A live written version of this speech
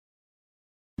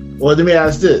Well, let me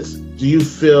ask this: do you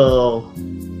feel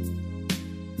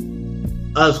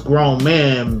us grown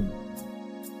men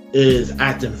is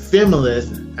acting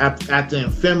feminine,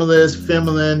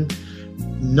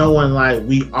 knowing like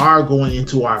we are going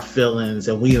into our feelings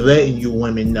and we letting you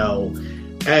women know,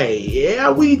 hey,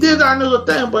 yeah, we did our little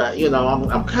thing, but you know,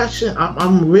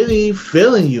 I'm really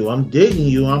feeling you, I'm digging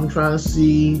you, I'm trying to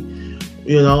see,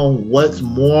 you know, what's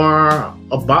more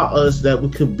about us that we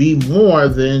could be more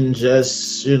than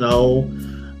just smashing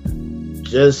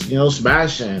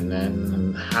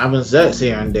and having sex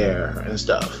here and there and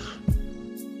stuff.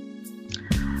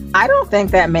 I don't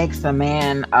think that makes a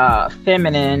man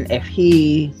feminine if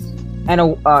he and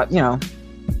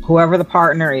whoever the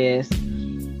partner is,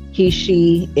 he,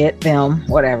 she, it, them,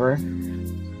 whatever.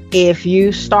 If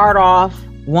you start off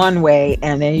one way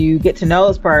and then you get to know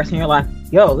this person, you're like,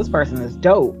 yo, this person is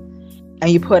dope,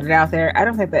 and you put it out there, I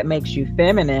don't think that makes you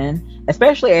feminine,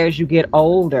 especially as you get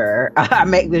older. I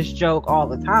make this joke all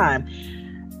the time.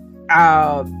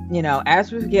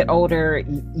 As we get older,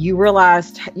 you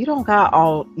realize you don't got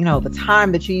all, the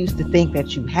time that you used to think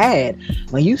that you had.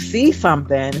 When you see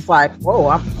something, it's like, whoa,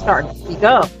 I'm starting to speak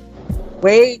up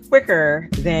way quicker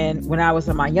than when I was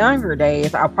in my younger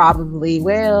days. I'll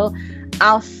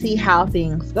see how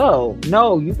things go.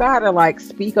 No, you gotta like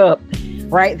speak up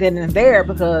right then and there,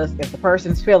 because if the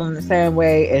person's feeling the same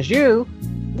way as you,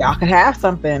 y'all could have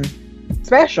something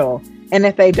special. And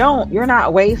if they don't, you're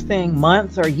not wasting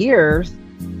months or years,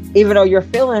 even though you're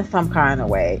feeling some kind of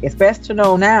way. It's best to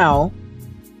know now,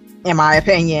 in my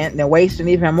opinion, than wasting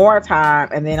even more time.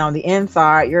 And then on the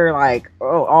inside, you're like,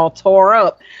 oh, all tore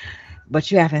up, but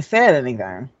you haven't said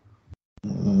anything.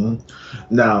 Mm-hmm.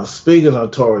 Now, speaking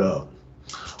of tore up,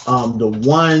 the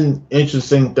one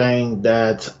interesting thing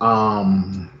that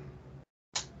I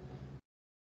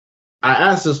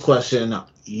asked this question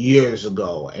years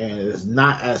ago, and it's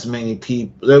not as many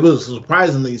people. There was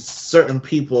surprisingly certain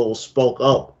people spoke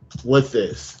up with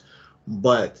this,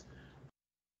 but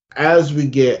as we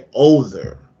get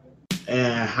older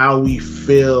and how we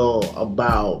feel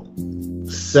about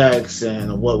sex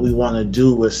and what we want to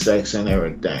do with sex and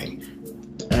everything,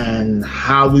 and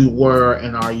how we were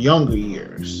in our younger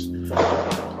years,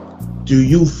 do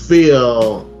you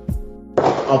feel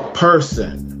a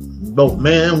person, both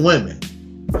men and women,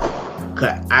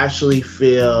 could actually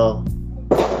feel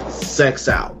sex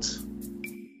out?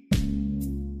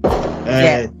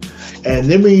 And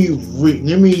let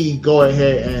me go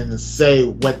ahead and say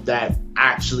what that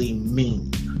actually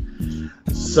means.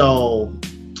 So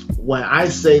when I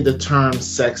say the term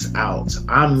sex out,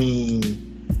 I mean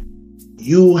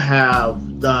you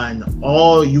have done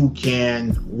all you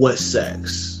can with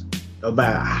sex, no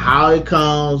matter how it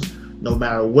comes, no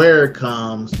matter where it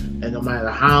comes, and no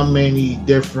matter how many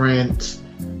different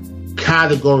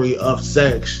category of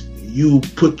sex you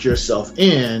put yourself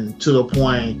in, to the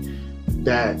point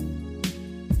that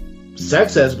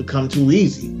sex has become too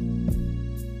easy.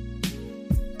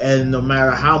 And no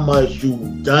matter how much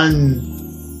you've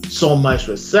done so much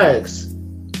with sex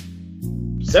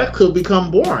could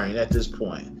become boring at this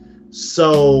point.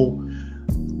 So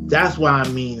that's why I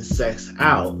mean sex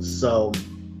out. So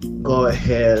go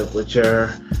ahead with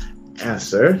your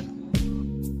answer.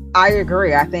 I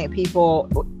agree. I think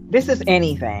this is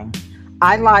anything.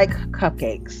 I like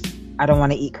cupcakes. I don't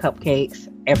want to eat cupcakes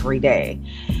every day.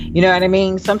 You know what I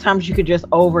mean? Sometimes you could just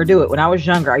overdo it. When I was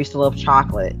younger, I used to love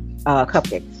chocolate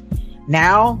cupcakes.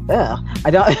 Now, I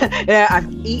don't. Yeah,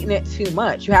 I've eaten it too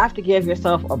much. You have to give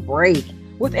yourself a break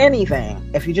with anything.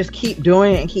 If you just keep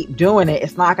doing it,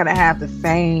 it's not going to have the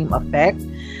same effect,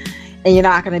 and you're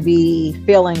not going to be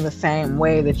feeling the same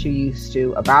way that you used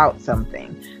to about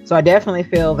something. So I definitely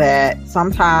feel that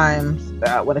sometimes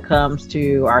when it comes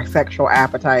to our sexual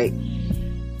appetite,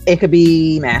 it could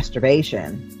be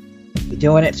masturbation. You're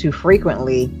doing it too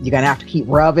frequently, you're going to have to keep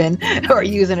rubbing or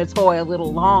using a toy a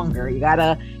little longer. You got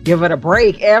to give it a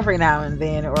break every now and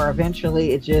then, or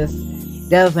eventually it just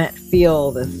doesn't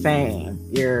feel the same.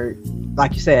 You're,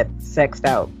 like you said, sexed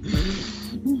out.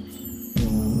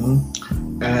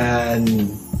 Mm-hmm.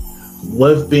 And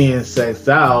with being sexed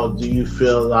out, do you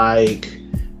feel like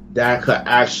that could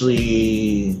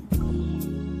actually,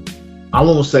 I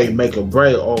won't say make a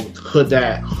break, or could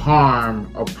that harm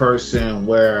a person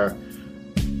where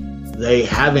they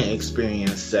haven't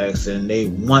experienced sex and they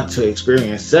want to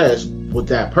experience sex with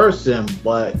that person,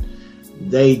 but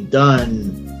they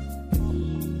done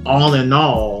all in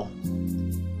all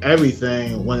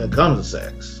everything when it comes to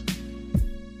sex?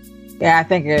 Yeah, I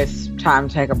think it's time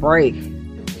to take a break.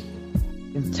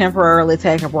 Temporarily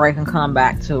take a break and come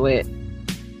back to it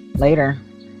later.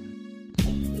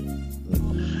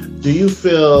 Do you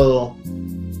feel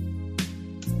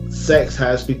sex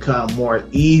has become more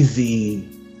easy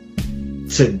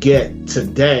to get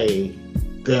today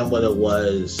than what it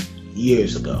was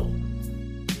years ago.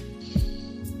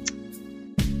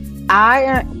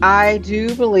 I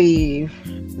do believe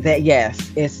that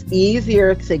yes, it's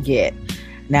easier to get.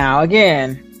 Now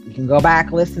again, you can go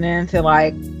back listening to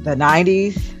like the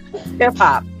 90s hip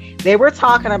hop. They were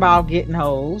talking about getting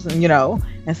hoes and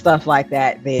and stuff like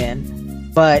that then.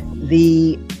 But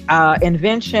the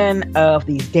invention of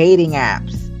these dating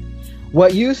apps,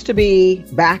 what used to be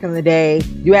back in the day,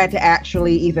 you had to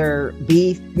actually either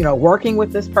be, working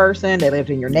with this person, they lived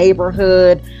in your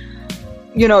neighborhood,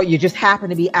 you just happen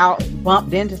to be out,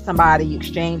 bumped into somebody, you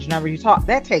exchange numbers, you talk.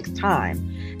 That takes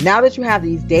time. Now that you have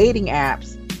these dating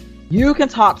apps, you can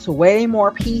talk to way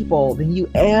more people than you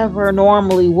ever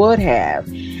normally would have.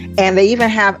 And they even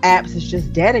have apps that's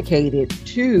just dedicated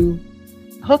to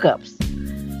hookups.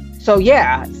 So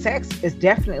yeah, sex is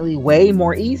definitely way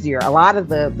more easier. A lot of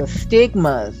the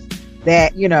stigmas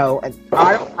that,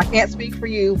 I can't speak for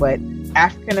you, but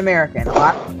African American, a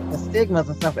lot of the stigmas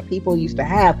and stuff that people used to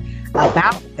have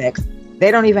about sex,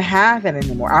 they don't even have that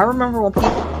anymore. I remember when people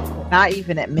would not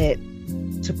even admit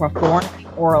to performing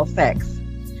oral sex.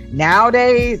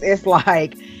 Nowadays, it's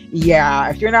like, yeah,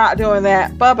 if you're not doing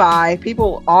that, bye-bye.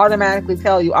 People automatically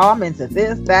tell you, oh, I'm into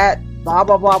this, that, blah,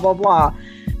 blah, blah, blah, blah.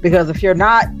 Because if you're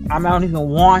not, I don't even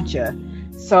want you.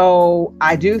 So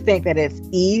I do think that it's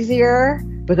easier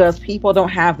because people don't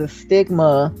have the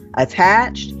stigma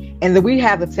attached. And that we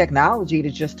have the technology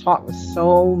to just talk to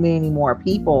so many more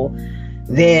people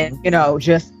than,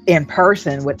 just in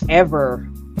person, whatever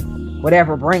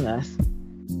bring us.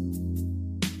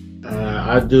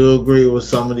 I do agree with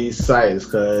some of these sites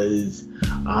because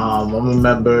I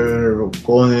remember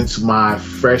going into my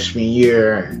freshman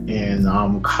year in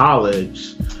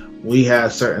college, we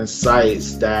had certain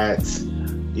sites that,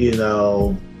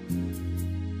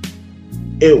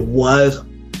 it was,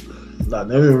 let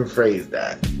me rephrase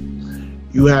that.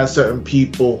 You had certain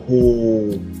people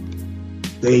who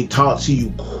they talk to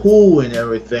you cool and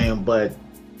everything, but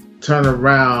turn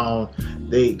around,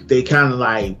 they kind of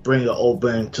like bring it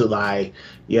open to like,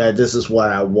 yeah, this is what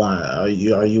I want. Are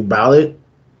you about it?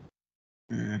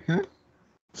 Mm-hmm.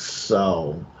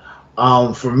 So,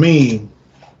 for me,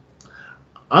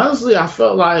 honestly, I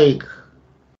felt like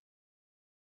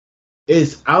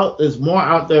it's more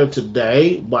out there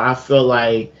today, but I feel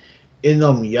like in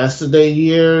them yesterday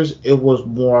years, it was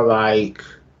more like,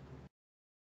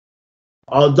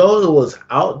 although it was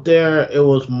out there, it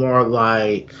was more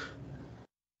like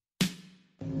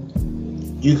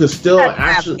you could still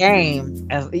actually game.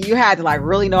 You had to like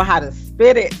really know how to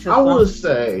spit it. I would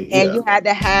say, and you had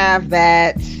to have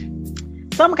that.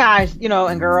 Some guys,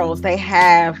 and girls, they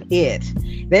have it.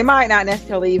 They might not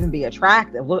necessarily even be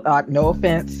attractive. No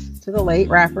offense to the late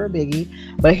rapper Biggie,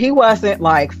 but he wasn't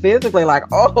like physically like,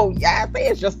 oh yeah,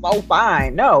 it's just so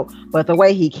fine. No, but the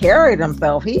way he carried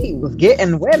himself, he was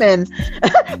getting women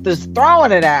just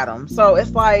throwing it at him. So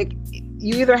it's like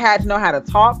you either had to know how to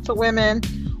talk to women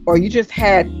or you just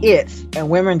had it and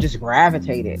women just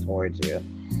gravitated towards you.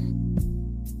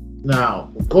 Now,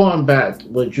 going back to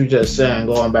what you just said,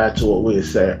 going back to what we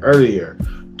said earlier,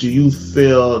 do you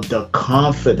feel the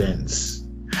confidence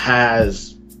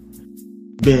has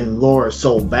been lowered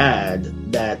so bad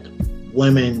that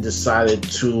women decided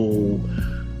to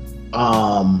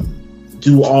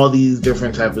do all these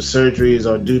different type of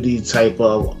surgeries or do these type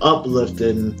of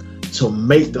uplifting to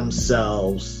make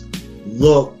themselves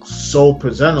look so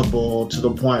presentable to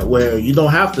the point where you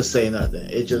don't have to say nothing?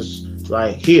 It's just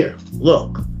like, here,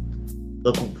 look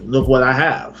what I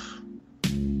have.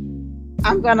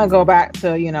 I'm gonna go back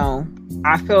to,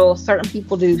 I feel certain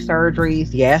people do surgeries,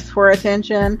 yes, for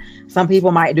attention. Some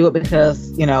people might do it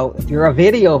because, if you're a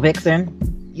video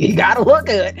vixen, you gotta look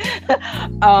good.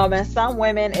 And some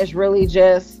women, it's really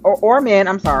just, or men,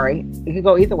 I'm sorry, it could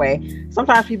go either way.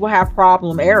 Sometimes people have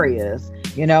problem areas,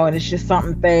 and it's just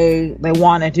something they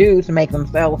want to do to make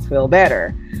themselves feel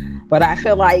better. But I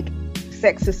feel like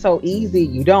sex is so easy,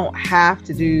 you don't have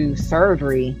to do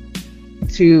surgery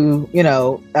to,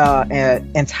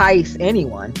 entice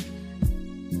anyone.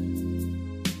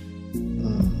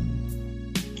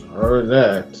 Heard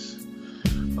that.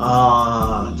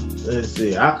 Let's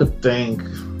see. I could think.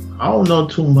 I don't know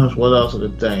too much what else I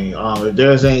could think. If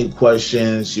there's any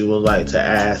questions you would like to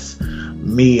ask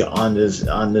me on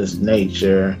this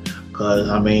nature,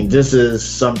 because this is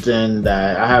something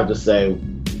that I have to say.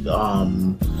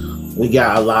 We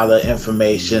got a lot of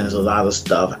information, a lot of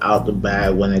stuff out the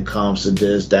bag when it comes to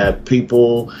this that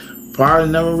people probably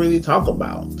never really talk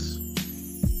about.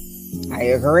 I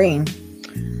agree.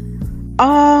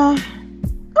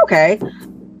 Okay.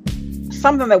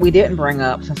 something that we didn't bring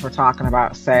up since we're talking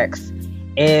about sex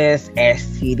is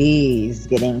STDs,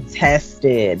 getting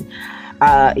tested,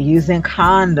 using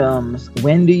condoms.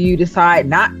 When do you decide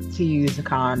not to use a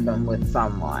condom with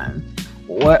someone?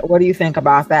 What do you think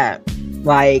about that?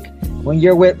 Like, when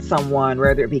you're with someone,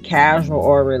 whether it be casual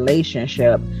or a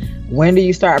relationship, when do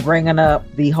you start bringing up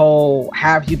the whole,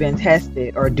 have you been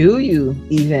tested? Or do you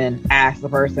even ask the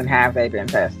person, have they been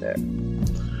tested?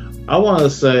 I want to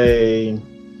say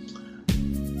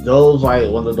those like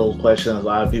one of those questions a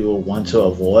lot of people want to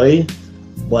avoid,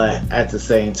 but at the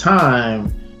same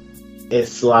time,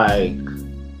 it's like,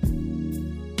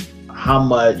 how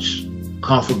much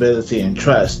comfortability and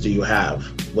trust do you have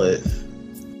with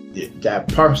that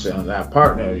person, that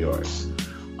partner of yours?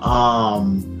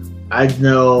 I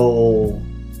know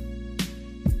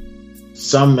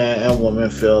some men and women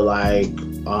feel like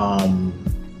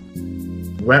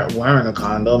wearing a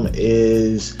condom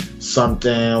is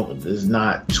something that's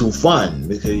not too fun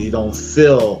because you don't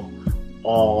feel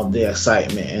all the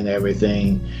excitement and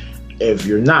everything if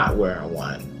you're not wearing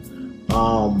one.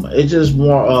 It's just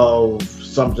more of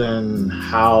something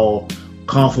how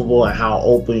comfortable and how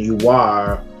open you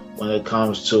are when it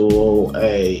comes to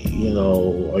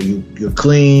you're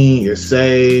clean, you're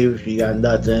safe, you got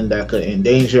nothing that could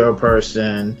endanger a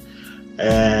person,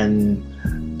 and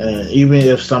even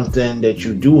if something that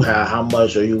you do have, how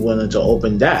much are you willing to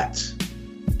open that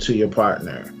to your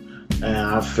partner? And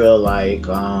I feel like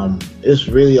it's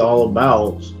really all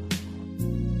about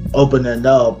opening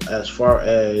up as far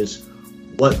as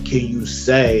what can you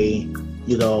say,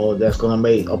 that's going to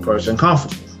make a person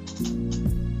comfortable.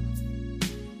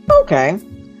 Okay.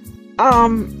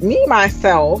 Me,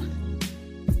 myself,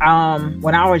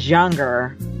 when I was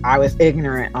younger, I was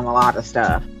ignorant on a lot of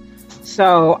stuff.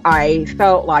 So I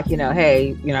felt like,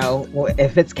 hey,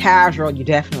 if it's casual, you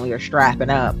definitely are strapping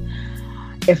up.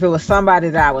 If it was somebody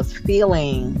that I was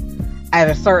feeling at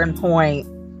a certain point,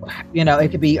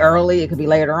 it could be early, it could be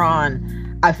later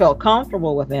on, I felt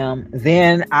comfortable with them,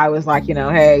 then I was like,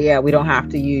 hey, yeah, we don't have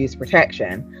to use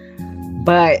protection.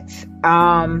 But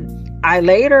I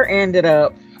later ended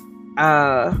up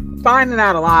finding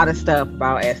out a lot of stuff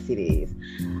about STDs.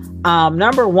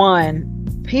 Number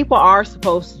one, people are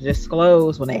supposed to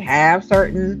disclose when they have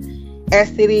certain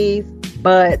STDs,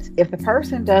 but if the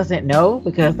person doesn't know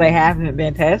because they haven't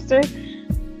been tested,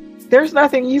 there's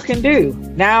nothing you can do.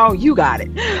 Now you got it,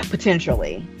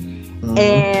 potentially. Mm-hmm.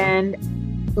 And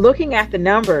looking at the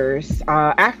numbers,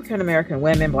 African American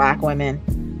women, Black women,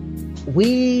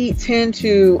 we tend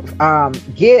to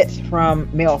get from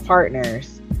male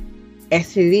partners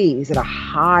STDs at a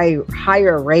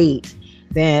higher rate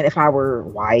than if I were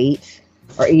white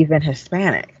or even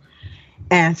Hispanic.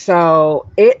 And so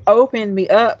it opened me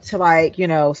up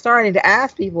to starting to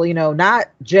ask people, not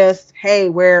just, hey,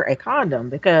 wear a condom,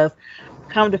 because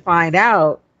come to find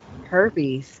out,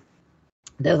 herpes,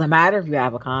 doesn't matter if you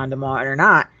have a condom on or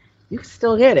not, you can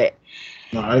still get it.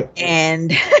 All right.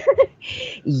 And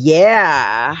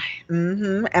yeah.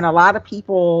 Mm-hmm. And a lot of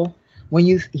people, when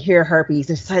you hear herpes,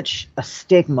 there's such a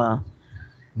stigma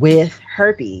with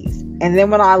herpes. And then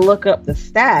when I look up the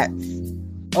stats,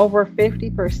 over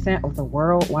 50% of the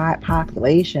worldwide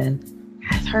population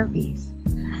has herpes.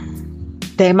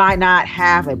 They might not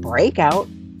have a breakout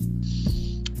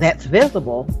that's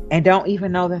visible and don't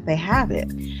even know that they have it.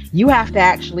 You have to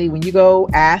actually, when you go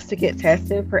ask to get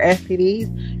tested for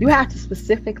STDs, you have to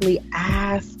specifically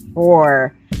ask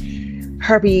for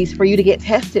herpes for you to get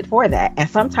tested for that. And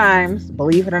sometimes,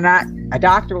 believe it or not, a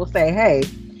doctor will say, hey,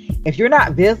 if you're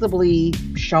not visibly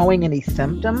showing any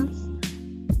symptoms,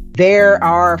 there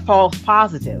are false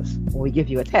positives when we give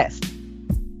you a test.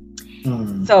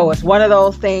 So it's one of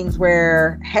those things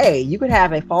where, hey, you could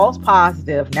have a false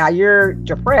positive. Now you're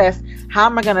depressed. How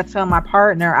am I going to tell my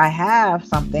partner I have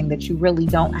something that you really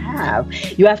don't have?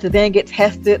 You have to then get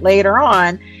tested later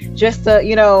on just to,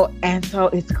 and so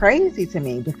it's crazy to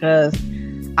me because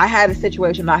I had a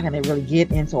situation, I'm not going to really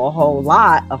get into a whole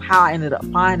lot of how I ended up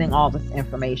finding all this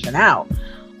information out.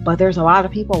 But there's a lot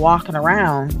of people walking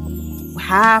around who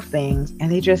have things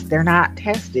and they're not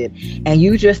tested. And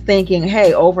you just thinking,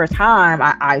 hey, over time,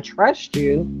 I trust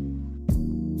you,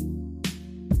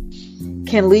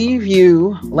 can leave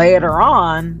you later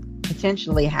on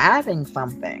potentially having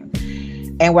something.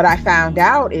 And what I found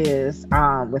out is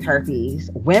with herpes,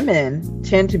 women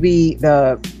tend to be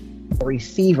the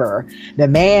receiver. The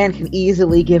man can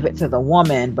easily give it to the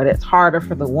woman, but it's harder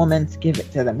for the woman to give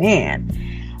it to the man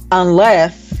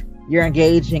unless you're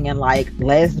engaging in like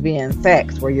lesbian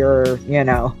sex where you're,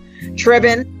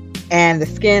 tripping and the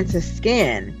skin to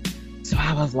skin. So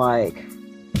I was like,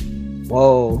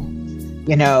 whoa,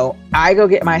 I go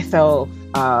get myself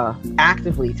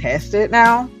actively tested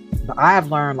now. But I have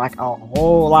learned like a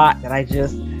whole lot that I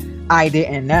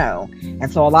didn't know.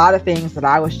 And so a lot of things that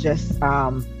I was just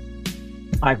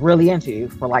like really into,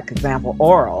 for like example,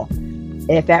 oral.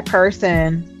 If that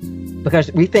person,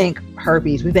 because we think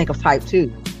herpes, we think of type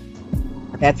 2.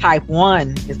 But that type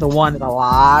 1 is the one that a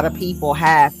lot of people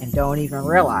have and don't even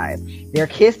realize. They're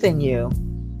kissing you,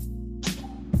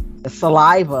 the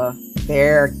saliva,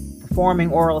 they're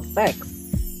performing oral sex.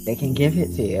 They can give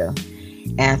it to you.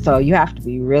 And so you have to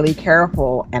be really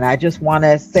careful. And I just want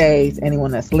to say to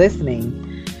anyone that's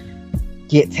listening,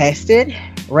 get tested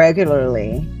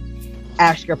regularly.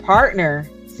 Ask your partner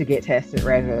to get tested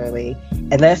regularly.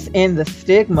 And let's end the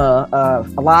stigma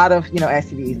of a lot of,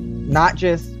 STDs, not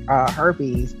just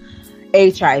herpes,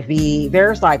 HIV.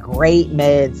 There's like great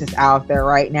meds that's out there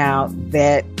right now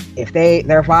that if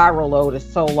their viral load is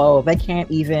so low, they can't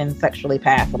even sexually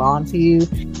pass it on to you.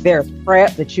 There's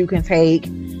PrEP that you can take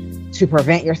to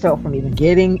prevent yourself from even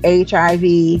getting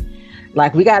HIV.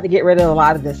 Like, we got to get rid of a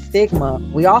lot of the stigma.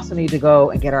 We also need to go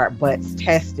and get our butts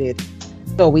tested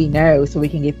so we know, so we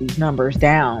can get these numbers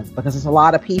down, because there's a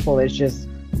lot of people that's just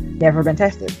never been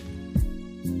tested.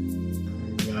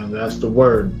 Yeah, that's the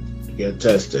word. Get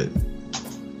tested.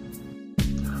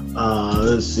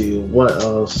 Let's see what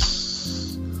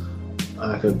else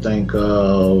I could think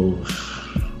of.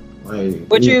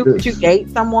 Would you date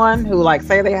someone who, like,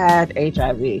 say they had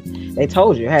HIV? They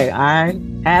told you, hey, I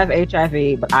have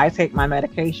HIV, but I take my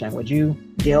medication. Would you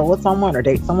deal with someone or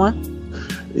date someone?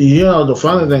 The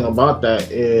funny thing about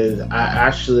that is I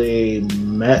actually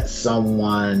met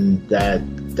someone that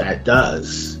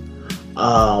does.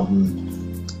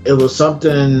 It was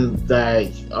something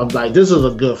that I'm like, this is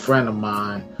a good friend of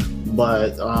mine,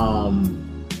 but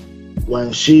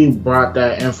when she brought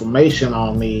that information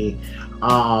on me,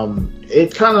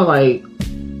 it kind of like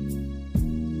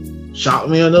shocked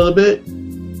me a little bit.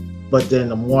 But then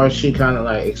the more she kind of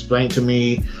like explained to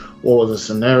me what was the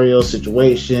scenario,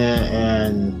 situation,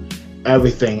 and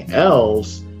everything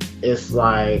else, it's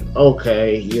like,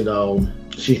 okay,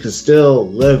 she could still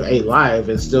live a life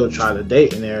and still try to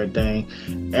date and everything.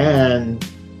 And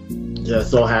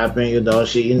just so happened,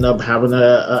 she ended up having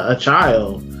a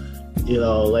child,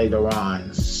 later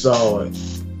on. So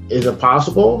is it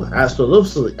possible?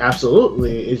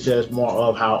 Absolutely. It's just more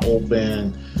of how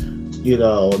open,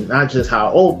 not just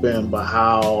how open, but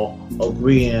how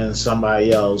agreeing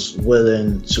somebody else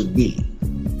willing to be.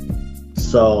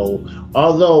 So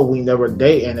although we never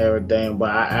date and everything,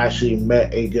 but I actually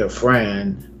met a good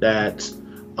friend that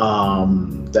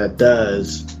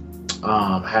does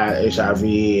had HIV,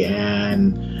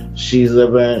 and she's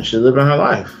living her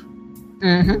life.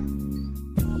 Mm-hmm.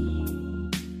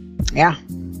 Yeah.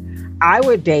 I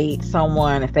would date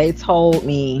someone if they told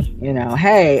me,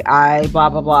 hey, I blah,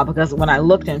 blah, blah. Because when I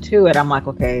looked into it, I'm like,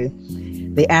 okay,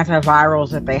 the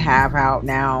antivirals that they have out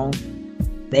now,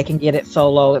 they can get it so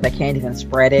low that they can't even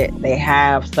spread it. They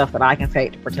have stuff that I can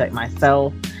take to protect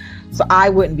myself. So I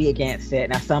wouldn't be against it.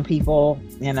 Now, some people,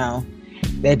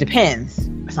 it depends.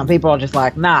 Some people are just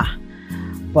like, nah.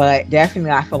 But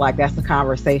definitely, I feel like that's the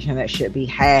conversation that should be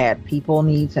had. People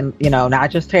need to, not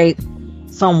just take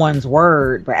someone's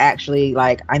word, but actually,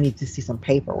 like, I need to see some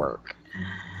paperwork.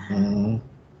 Mm-hmm.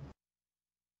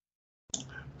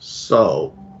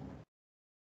 So,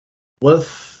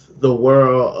 with the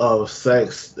world of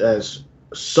sex that's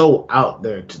so out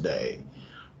there today,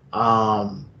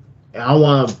 and I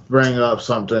want to bring up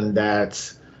something that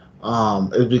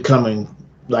is becoming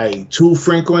like too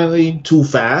frequently, too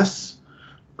fast.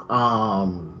 How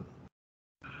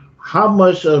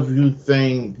much of you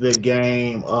think the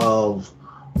game of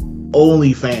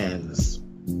OnlyFans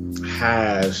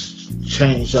has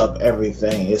changed up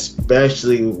everything,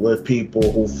 especially with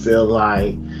people who feel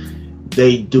like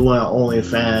they doing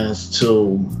OnlyFans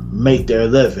to make their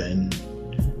living?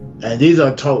 And these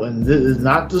are this is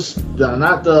not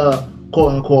the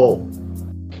quote unquote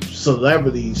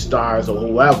celebrity stars or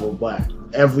whoever, but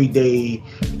everyday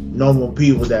normal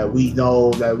people that we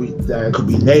know, that could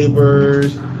be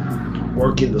neighbors,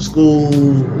 work in the school,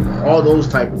 all those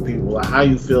type of people. Like, how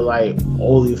you feel like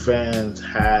OnlyFans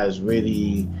has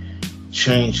really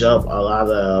changed up a lot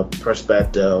of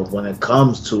perspective when it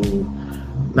comes to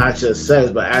not just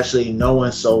sex, but actually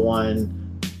knowing someone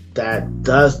that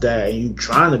does that and you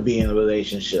trying to be in a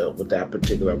relationship with that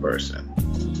particular person?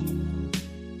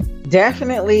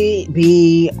 Definitely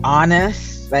be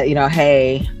honest that,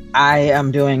 hey, I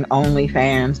am doing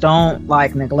OnlyFans. Don't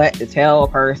like neglect to tell a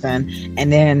person, and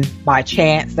then by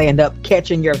chance they end up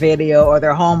catching your video, or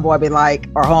their homeboy be like,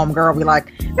 or homegirl be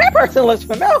like, that person looks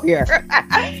familiar.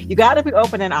 You got to be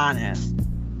open and honest.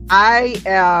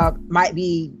 I might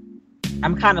be,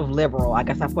 I'm kind of liberal, I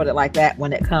guess I put it like that,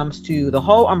 when it comes to the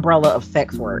whole umbrella of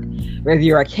sex work. Whether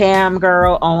you're a cam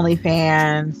girl,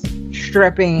 OnlyFans,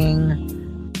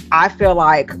 stripping, I feel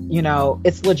like,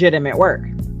 it's legitimate work.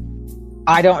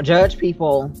 I don't judge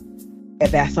people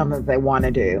if that's something that they want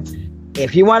to do.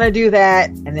 If you want to do that,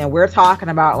 and then we're talking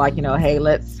about like, hey,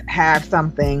 let's have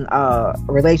something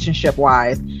relationship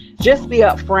wise, just be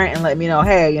upfront and let me know,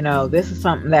 hey, this is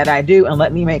something that I do, and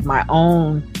let me make my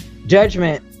own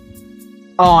judgment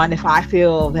on if I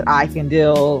feel that I can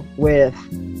deal with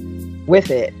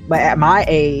it. But at my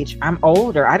age, I'm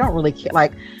older. I don't really care.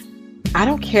 Like, I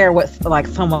don't care what like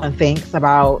someone thinks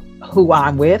about who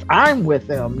I'm with. I'm with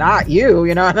them, not you.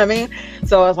 You know what I mean?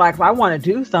 So it's like, if I want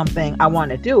to do something, I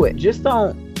want to do it. Just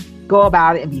don't go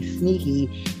about it and be sneaky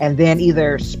and then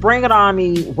either spring it on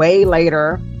me way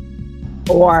later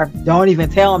or don't even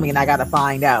tell me and I got to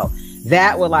find out.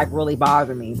 That would like really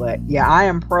bother me. But yeah, I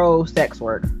am pro sex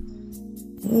work.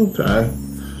 Okay.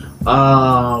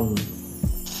 I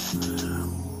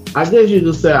guess you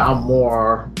could say I'm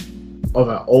more of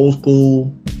an old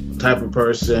school type of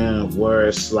person where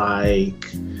it's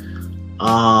like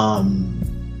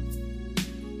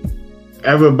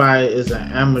everybody is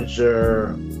an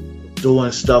amateur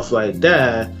doing stuff like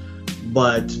that,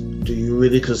 but do you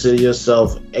really consider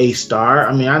yourself a star?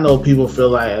 I mean, I know people feel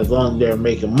like as long as they're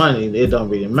making money, it don't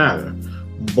really matter,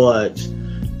 but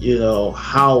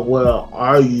how well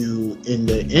are you in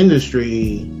the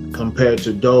industry compared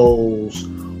to those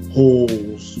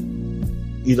who's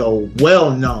well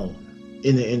known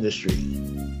in the industry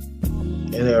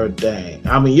and everything?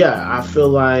 I mean, yeah, I feel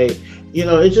like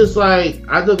it's just like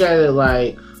I look at it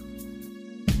like,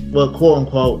 well, quote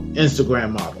unquote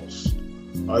Instagram models.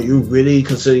 Are you really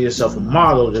consider yourself a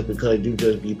model just because you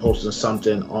just be posting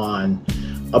something on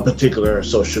a particular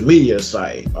social media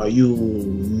site? Are you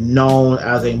known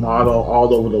as a model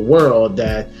all over the world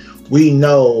that we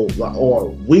know, or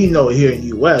we know here in the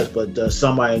US, but does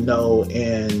somebody know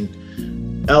in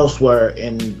elsewhere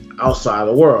in outside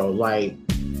the world? Like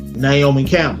Naomi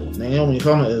Campbell. Naomi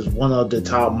Campbell is one of the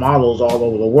top models all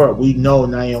over the world. We know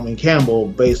Naomi Campbell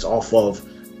based off of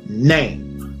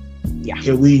name. Yeah.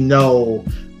 Can we know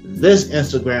this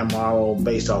Instagram model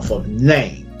based off of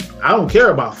name? I don't care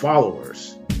about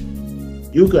followers.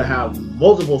 You could have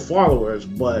multiple followers,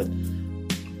 but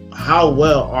how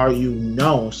well are you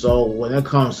known? So when it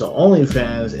comes to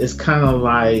OnlyFans, it's kind of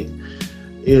like,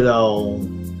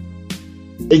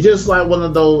 it's just like one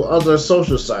of those other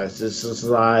social sites. It's just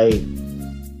like,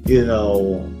 you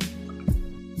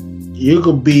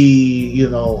could be,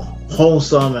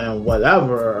 wholesome and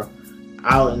whatever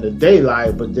out in the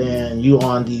daylight, but then you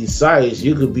on these sites,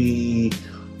 you could be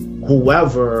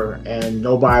whoever and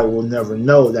nobody will never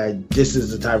know that this is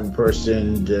the type of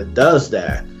person that does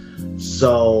that.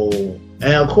 So,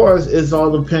 and of course, it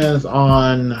all depends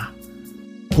on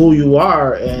who you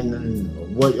are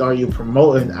and what are you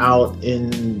promoting out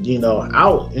in,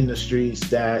 out in the streets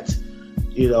that,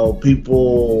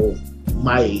 people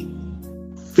might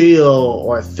feel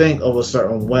or think of a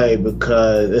certain way,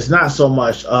 because it's not so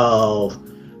much of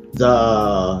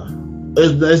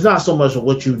it's not so much of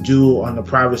what you do on the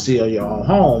privacy of your own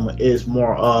home. It's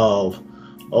more of,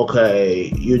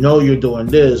 okay, you're doing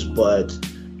this, but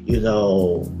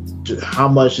how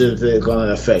much is it going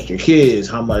to affect your kids?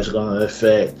 How much is it going to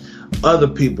affect other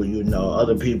people?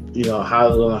 Other people, how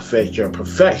it's going to affect your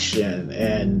profession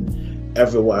and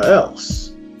everywhere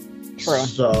else. True.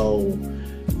 So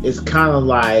it's kind of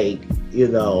like,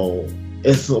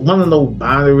 it's one of those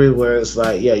boundaries where it's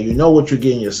like, yeah, what you're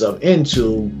getting yourself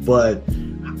into, but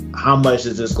how much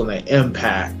is this going to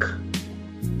impact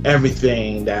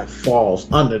everything that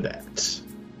falls under that?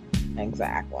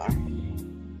 Exactly.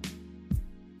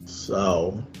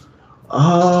 So,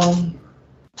 I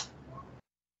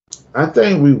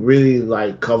think we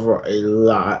really cover a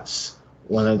lot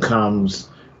when it comes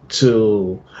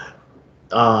to,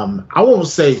 I won't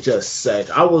say just sex.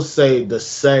 I will say the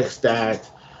sex that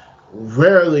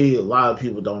rarely a lot of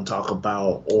people don't talk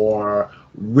about or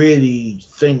really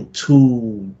think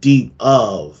too deep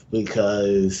of,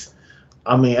 because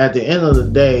at the end of the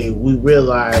day, we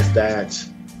realize that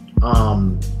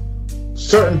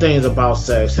certain things about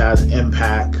sex has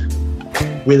impact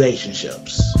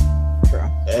relationships. True.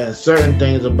 And certain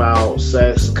things about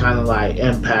sex kind of like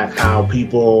impact how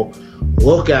people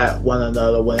look at one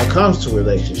another when it comes to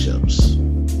relationships.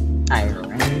 I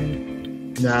agree.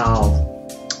 Now,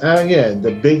 and again,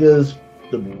 the biggest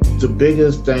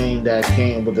thing that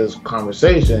came with this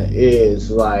conversation is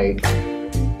like,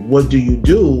 what do you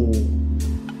do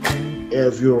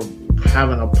if you're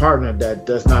having a partner that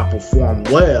does not perform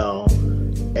well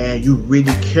and you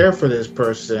really care for this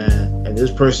person, and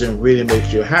this person really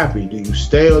makes you happy, do you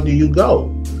stay or do you go?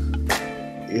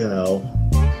 You know,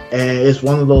 and it's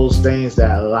one of those things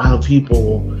that a lot of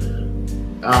people,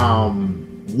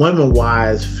 women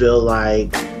wise, feel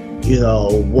like, you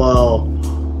know, well,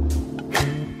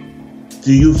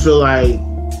 do you feel like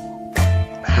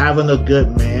having a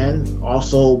good man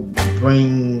also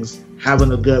brings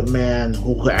having a good man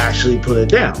who could actually put it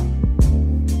down?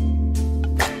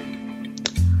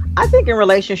 I think in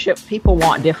relationships, people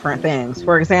want different things.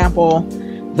 For example,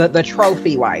 the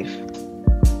trophy wife.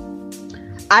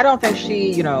 I don't think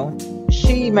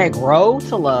she may grow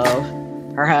to love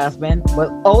her husband,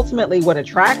 but ultimately what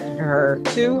attracted her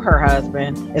to her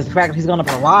husband is the fact that he's going to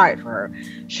provide for her.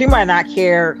 She might not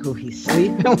care who he's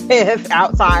sleeping with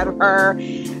outside of her.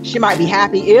 She might be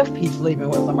happy if he's sleeping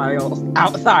with somebody else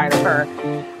outside of her.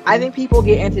 I think people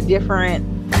get into different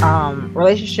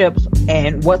relationships,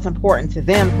 and what's important to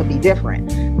them could be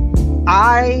different.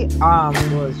 I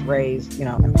was raised,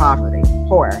 in poverty,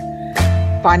 poor.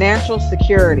 Financial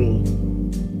security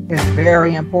is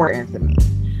very important to me.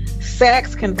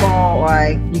 Sex can fall,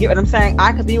 like, you get what I'm saying?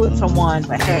 I could be with someone,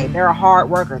 but hey, they're a hard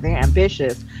worker, they're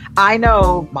ambitious. I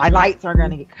know my lights are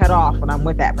going to get cut off when I'm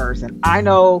with that person. I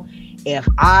know if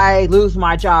I lose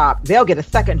my job, they'll get a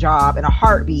second job in a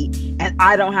heartbeat, and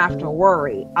I don't have to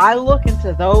worry. I look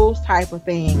into those type of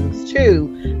things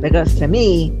too, because to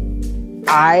me,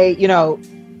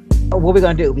 what we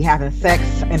going to do? We having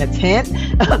sex in a tent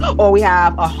or we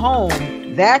have a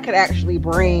home that could actually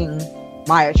bring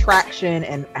my attraction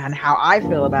and how I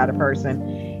feel about a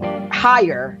person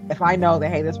higher if I know that,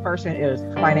 hey, this person is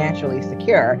financially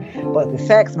secure, but the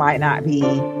sex might not be,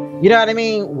 you know what I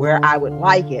mean, where I would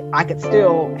like it. I could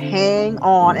still hang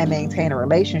on and maintain a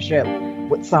relationship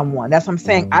with someone. That's what I'm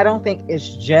saying. I don't think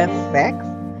it's just sex.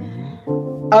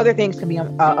 Other things can be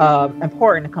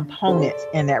important components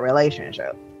in that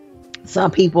relationship.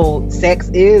 Some people, sex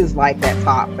is like that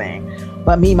top thing,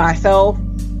 but me, myself,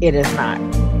 it is not.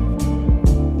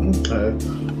 Okay.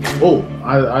 Oh,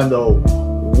 I know.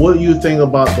 What do you think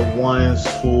about the ones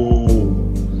who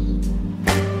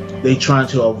they trying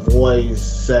to avoid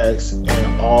sex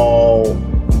in all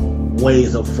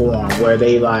ways of form, where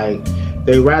they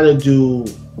rather do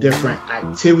different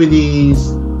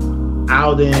activities,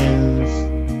 outings,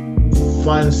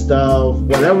 fun stuff,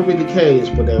 whatever be the case,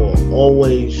 but they will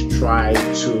always try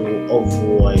to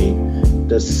avoid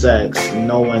the sex,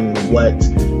 knowing what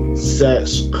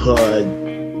sex could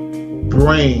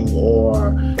bring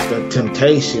or the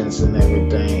temptations and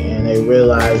everything, and they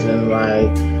realizing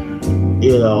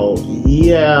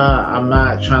I'm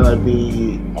not trying to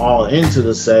be all into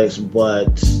the sex,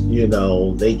 but they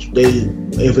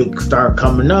if it start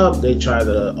coming up, they try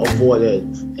to avoid it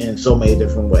in so many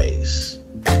different ways.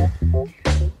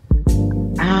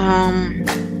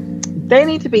 They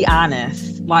need to be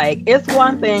honest. Like, it's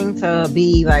one thing to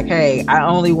be like, hey, I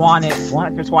only want it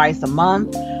once or twice a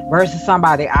month, versus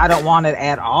somebody, I don't want it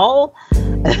at all.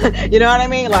 You know what I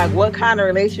mean? Like, what kind of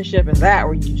relationship is that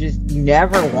where you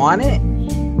never want it?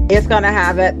 It's going to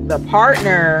have the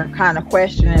partner kind of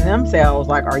questioning themselves,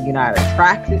 like, are you not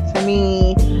attracted to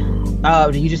me?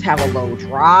 Do you just have a low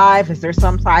drive? Is there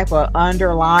some type of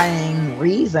underlying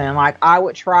reason? Like, I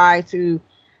would try to,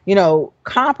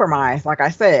 compromise, like I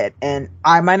said, and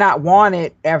I might not want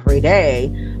it every day,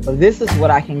 but this is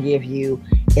what I can give you.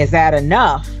 Is that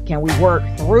enough? Can we work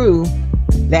through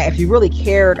that if you really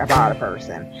cared about a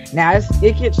person? Now,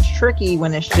 it gets tricky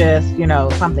when it's just,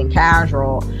 something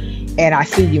casual and I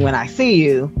see you when I see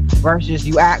you, versus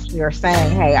you actually are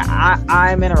saying, hey,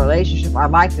 I'm in a relationship. I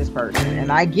like this person. And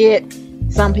I get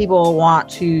some people want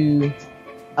to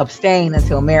abstain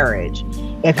until marriage.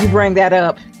 If you bring that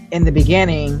up in the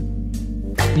beginning,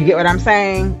 you get what I'm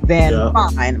saying? Then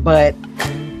fine. But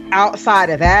outside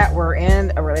of that, we're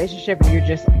in a relationship and you're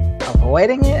just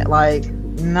avoiding it. Like,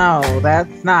 no,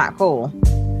 that's not cool.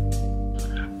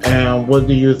 And what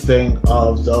do you think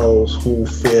of those who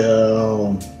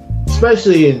feel,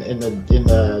 especially in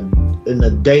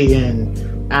the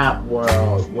dating app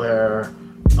world, where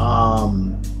I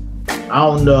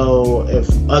don't know if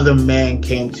other men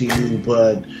came to you,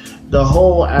 but the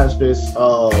whole aspect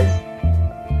of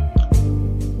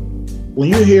when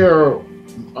you hear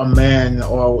a man,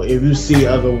 or if you see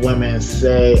other women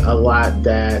say a lot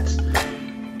that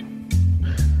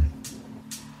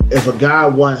if a guy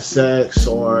wants sex,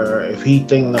 or if he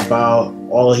thinks about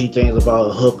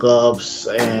hookups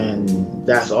and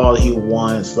that's all he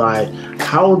wants, like,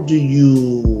 how do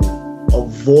you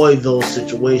avoid those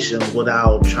situations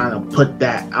without trying to put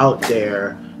that out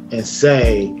there and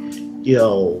say,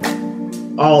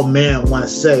 all men want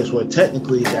sex, where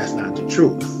technically that's not the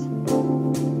truth.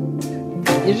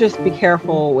 You just be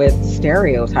careful with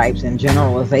stereotypes and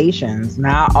generalizations.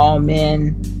 Not all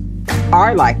men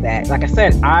are like that. Like I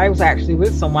said, I was actually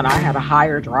with someone, I had a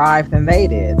higher drive than they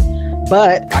did.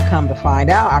 But I come to find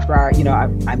out after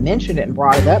I mentioned it and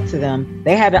brought it up to them,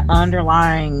 they had an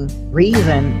underlying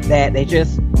reason that they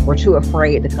just were too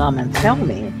afraid to come and tell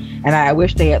me. And I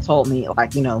wish they had told me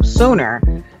sooner.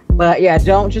 But yeah,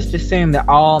 don't just assume that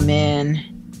all men,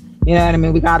 you know what I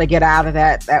mean? We got to get out of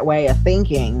that way of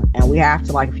thinking. And we have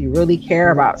to, if you really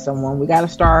care about someone, we got to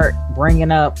start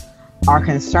bringing up our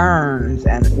concerns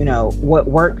and, what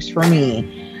works for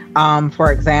me.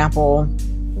 For example,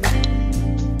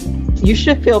 you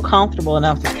should feel comfortable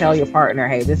enough to tell your partner,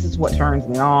 hey, this is what turns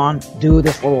me on. Do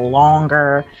this a little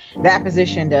longer. That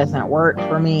position doesn't work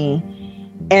for me.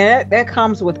 And that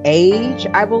comes with age,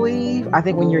 I believe. I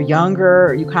think when you're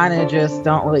younger, you kind of just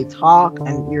don't really talk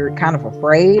and you're kind of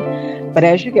afraid. But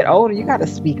as you get older, you got to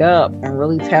speak up and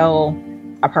really tell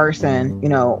a person,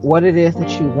 what it is that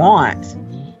you want.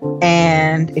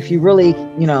 And if you really,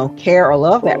 care or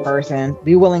love that person,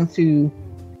 be willing to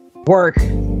work.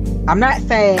 I'm not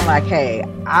saying hey,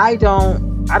 I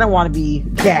don't want to be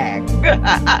gagged.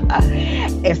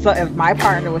 If my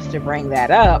partner was to bring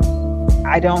that up,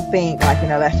 I don't think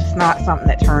that's just not something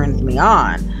that turns me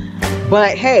on.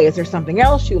 But hey, is there something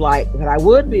else you like that I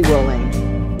would be willing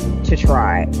to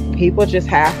try? People just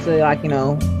have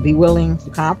to be willing to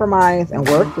compromise and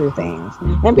work through things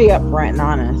and be upfront and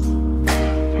honest.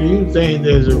 Do you think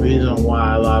there's a reason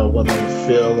why a lot of women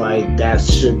feel like that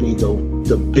should be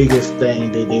the biggest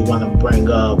thing that they want to bring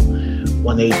up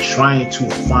when they're trying to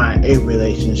find a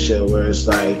relationship, where it's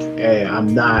hey,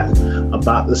 I'm not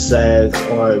about the sex,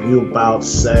 or if you about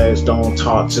sex, don't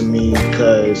talk to me?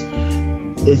 Because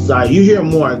it's you hear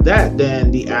more of that than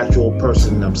the actual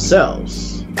person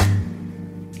themselves.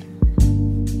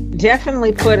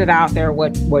 Definitely put it out there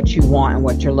what you want and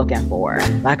what you're looking for.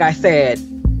 Like I said,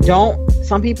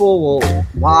 some people will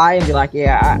lie and be like,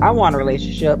 yeah, I want a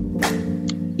relationship.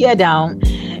 You don't.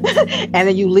 And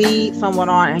then you lead someone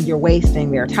on and you're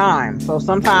wasting their time. So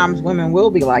sometimes women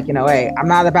will be like, hey, I'm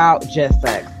not about just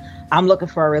sex. I'm looking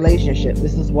for a relationship.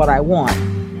 This is what I want.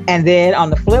 And then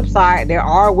on the flip side, there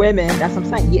are women, that's what I'm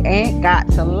saying, you ain't got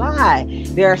to lie.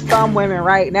 There are some women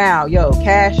right now,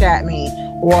 cash at me,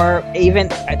 or even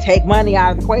take money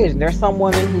out of the equation. There's some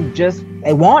women who just,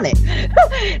 they want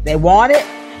it. They want it.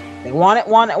 They want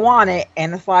it.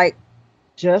 And it's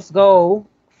just go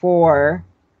for,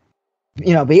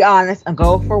 be honest and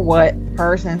go for what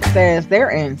person says they're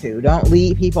into. Don't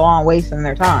lead people on wasting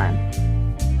their time.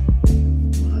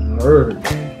 Heard.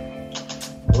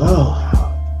 Well,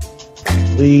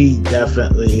 we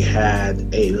definitely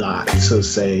had a lot to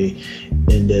say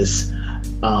in this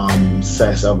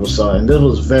sex episode, and this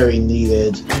was very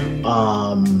needed,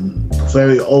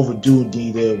 very overdue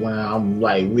needed, when I'm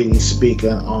really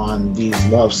speaking on these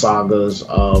love sagas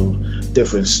of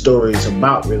different stories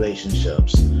about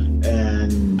relationships.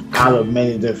 And out of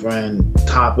many different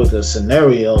topics or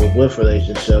scenarios with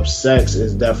relationships, sex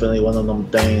is definitely one of them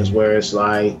things where it's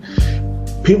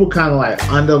people kind of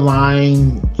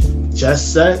underline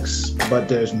just sex, but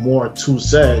there's more to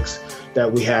sex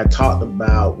that we had talked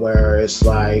about, where it's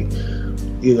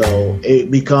it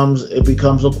becomes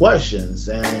a questions.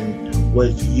 And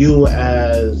with you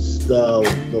as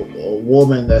the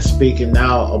woman that's speaking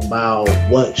out about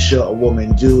what should a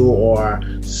woman do or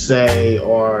say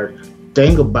or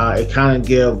think about, it kind of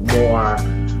give more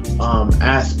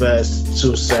aspects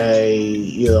to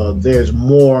say, there's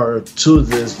more to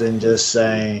this than just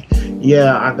saying,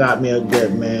 yeah, I got me a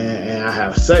good man and I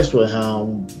have sex with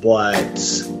him, but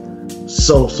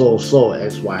so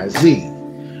XYZ.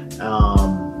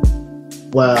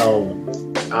 Well,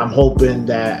 I'm hoping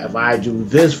that if I do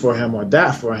this for him or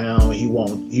that for him, he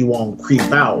won't creep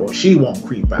out, or she won't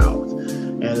creep out.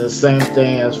 And the same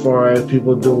thing as far as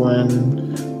people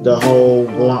doing the whole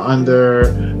going under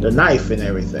the knife and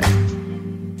everything.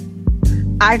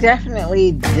 I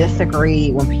definitely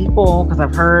disagree when people, because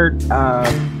I've heard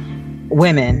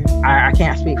women, I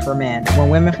can't speak for men, when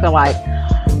women feel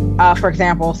for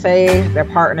example, say their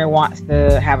partner wants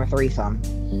to have a threesome.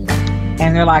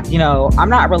 And they're I'm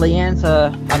not really into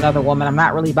another woman. I'm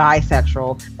not really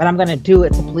bisexual, but I'm going to do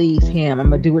it to please him. I'm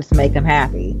going to do it to make him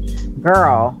happy.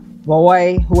 Girl,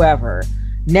 boy, whoever.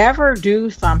 Never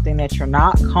do something that you're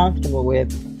not comfortable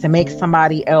with to make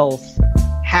somebody else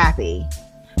happy.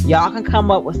 Y'all can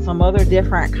come up with some other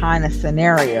different kind of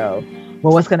scenario.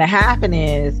 But what's going to happen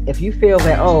is, if you feel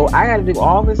that, oh, I got to do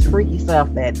all this freaky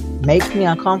stuff that makes me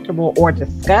uncomfortable or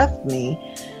disgusts me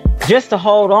just to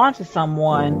hold on to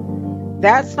someone,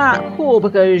 that's not cool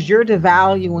because you're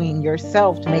devaluing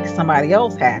yourself to make somebody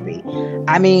else happy.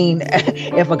 I mean,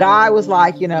 if a guy was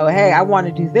like, hey, I want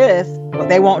to do this, but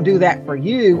they won't do that for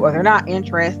you, or they're not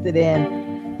interested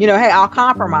in, hey, I'll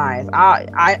compromise.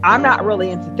 I'm not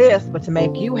really into this, but to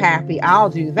make you happy, I'll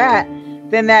do that.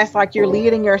 Then that's like you're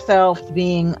leading yourself to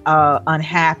being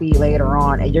unhappy later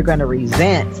on, and you're going to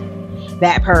resent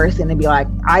that person and be like,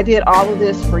 I did all of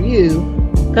this for you.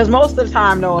 Because most of the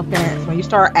time, no offense, when you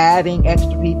start adding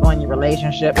extra people in your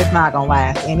relationship, it's not going to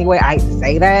last anyway. I hate to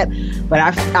say that, but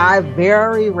I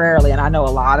very rarely, and I know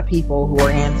a lot of people who are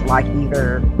into like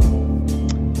either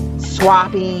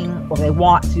swapping, or they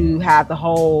want to have the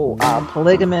whole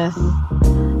polygamous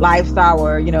lifestyle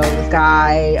where, this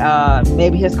guy,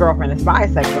 maybe his girlfriend is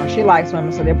bisexual and she likes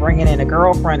women, so they're bringing in a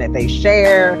girlfriend that they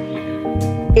share.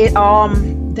 It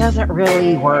doesn't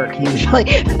really work usually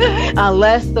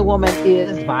unless the woman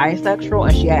is bisexual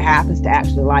and she happens to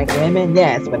actually like women,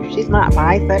 yes. But if she's not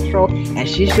bisexual and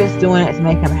she's just doing it to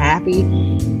make him happy,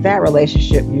 that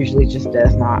relationship usually just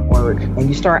does not work. And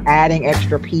you start adding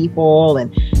extra people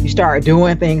and you start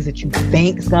doing things that you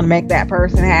think is going to make that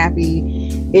person happy,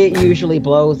 it usually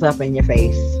blows up in your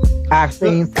face. I've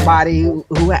seen somebody who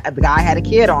the guy had a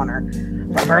kid on her,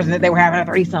 the person that they were having a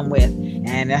threesome with,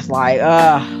 and it's like,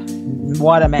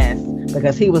 what a mess,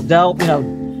 because he was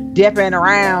dipping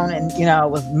around and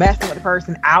was messing with the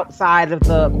person outside of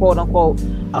the quote unquote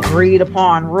agreed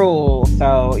upon rules.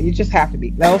 So you just have to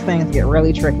be, those things get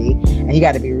really tricky and you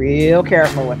got to be real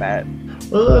careful with that.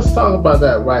 Well, let's talk about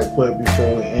that right quick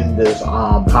before we end this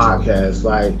podcast.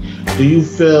 Like, do you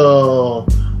feel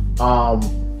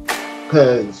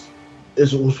because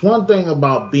it's one thing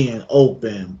about being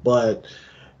open, but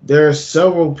there are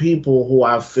several people who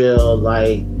I feel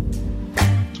like,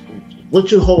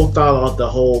 what's your whole thought of the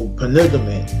whole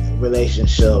polygamous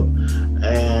relationship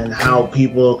and how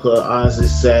people could honestly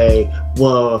say,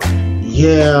 well,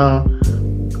 yeah,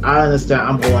 I understand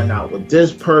I'm going out with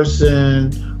this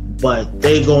person, but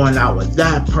they going out with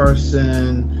that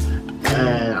person,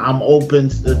 and I'm open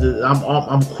to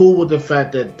I'm cool with the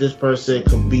fact that this person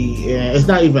could be in, it's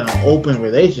not even an open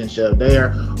relationship.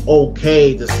 They're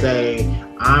okay to say,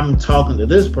 I'm talking to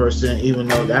this person, even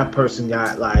though that person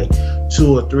got like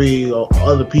 2 or 3 or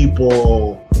other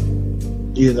people,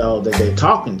 that they're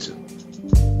talking to.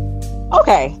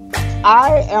 Okay.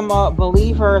 I am a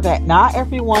believer that not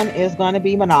everyone is going to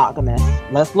be monogamous.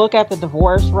 Let's look at the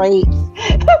divorce rates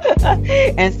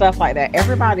and stuff like that.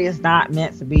 Everybody is not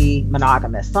meant to be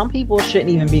monogamous. Some people shouldn't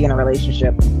even be in a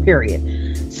relationship,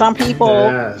 period. Some people,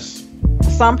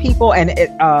 and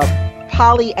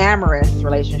polyamorous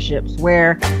relationships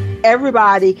where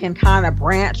everybody can kind of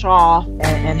branch off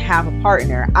and have a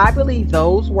partner. I believe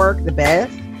those work the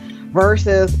best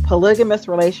versus polygamous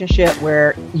relationship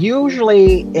where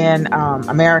usually in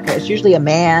America, it's usually a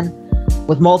man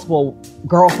with multiple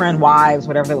girlfriend, wives,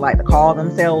 whatever they like to call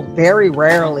themselves. Very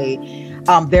rarely.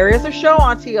 There is a show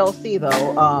on TLC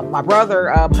though, My Brother,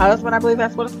 Husband, I believe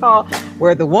that's what it's called,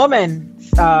 where the woman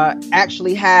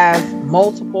actually has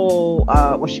multiple,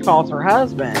 what she calls her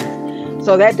husbands.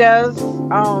 So that does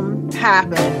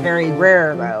happen, very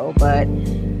rare though, but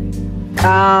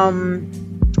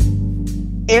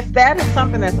if that is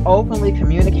something that's openly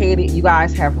communicated, you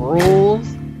guys have rules,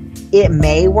 it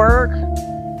may work.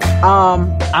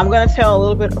 I'm going to tell a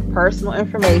little bit of personal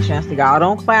information, so y'all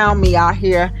don't clown me out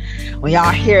here when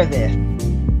y'all hear this.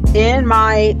 In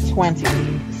my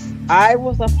 20s, I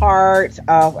was a part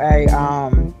of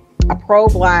a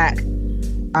pro-black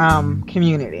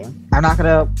community. I'm not going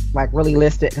to really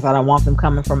list it because I don't want them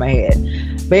coming from my head.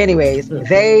 But anyways,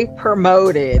 they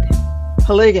promoted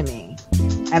polygamy.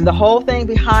 And the whole thing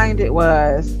behind it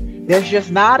was there's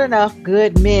just not enough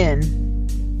good men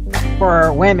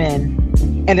for women.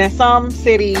 And in some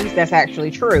cities, that's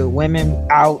actually true. Women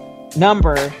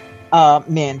outnumber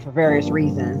men for various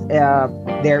reasons.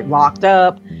 They're locked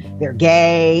up. They're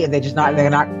gay. They're not,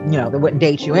 they wouldn't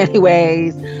date you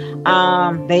anyways.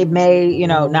 They may,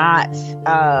 not,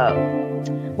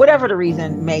 whatever the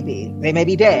reason may be. They may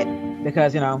be dead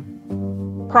because,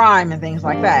 crime and things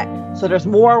like that. So there's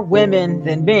more women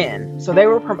than men. So they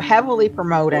were heavily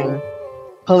promoting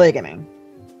polygamy.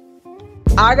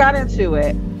 I got into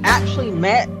it, actually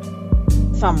met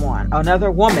someone,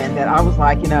 another woman that I was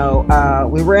like,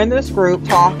 we were in this group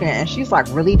talking and she's like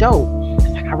really dope.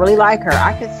 I really like her.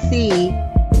 I could see,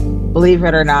 believe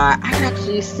it or not, I could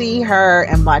actually see her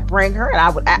and bring her, and I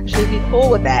would actually be cool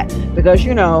with that because,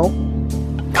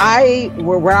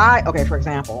 for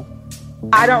example,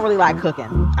 I don't really like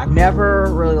cooking. I've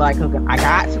never really liked cooking. I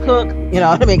got to cook, you know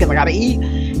what I mean? Because I got to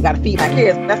eat, got to feed my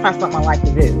kids. But that's not something I like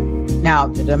to do. Now,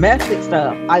 the domestic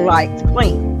stuff, I like to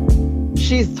clean.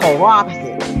 She's the total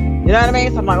opposite. You know what I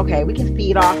mean? So I'm like, okay, we can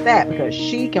feed off that because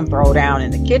she can throw down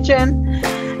in the kitchen.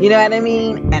 You know what I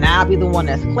mean? And I'll be the one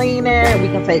that's cleaning. We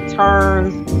can take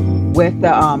turns with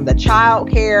the child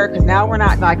care, because now we're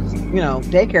not like,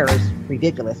 daycare is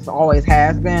ridiculous. It always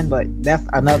has been, but that's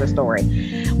another story.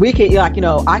 We could I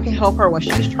can help her when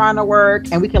she's trying to work,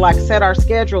 and we can like set our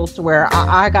schedules to where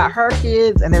I got her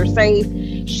kids and they're safe.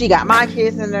 She got my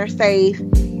kids and they're safe.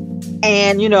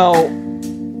 And,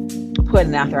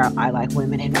 putting out there, I like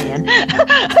women and men.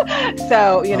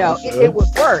 So, it would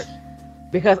work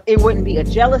because it wouldn't be a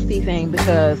jealousy thing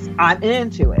because I'm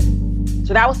into it.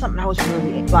 So that was something I was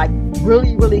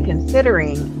really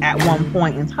considering at one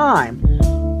point in time.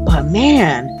 But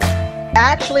man,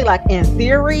 actually, like in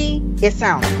theory, it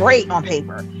sounds great on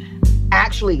paper.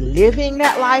 Actually living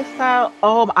that lifestyle,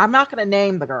 I'm not going to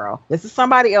name the girl. This is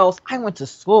somebody else I went to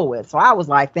school with. So I was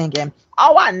like thinking,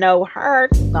 I know her.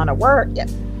 It's going to work. Yeah.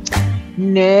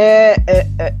 No.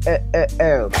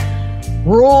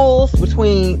 Rules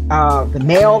between the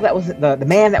male that was the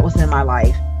man that was in my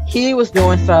life. He was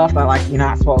doing stuff that like you're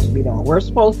not supposed to be doing. We're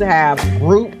supposed to have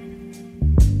group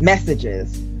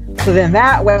messages. So then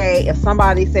that way, if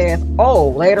somebody says,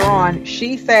 later on,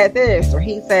 she said this or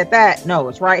he said that, no,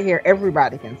 it's right here.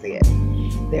 Everybody can see it.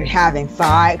 They're having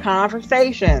side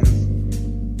conversations.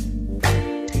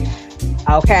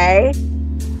 Okay.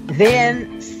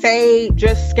 Then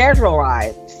just schedule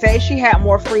wise. Say she had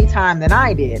more free time than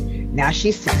I did. Now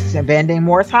she's spending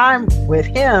more time with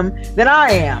him than I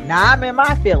am. Now I'm in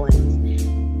my feelings.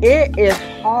 It is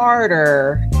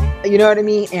harder, you know what I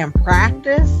mean, in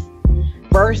practice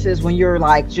versus when you're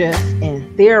like just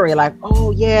in theory, like,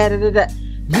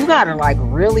 you gotta like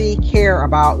really care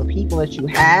about the people that you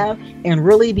have and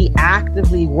really be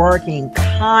actively working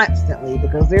constantly,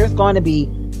 because there's going to be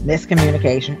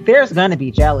miscommunication. There's going to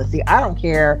be jealousy. I don't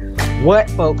care what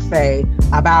folks say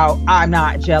about I'm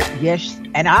not jealous. Yes,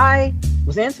 and I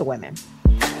was into women.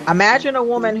 Imagine a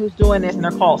woman who's doing this, and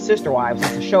they're called sister wives.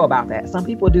 It's a show about that. Some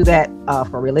people do that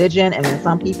for religion, and then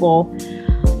some people,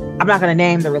 I'm not going to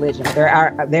name the religion, but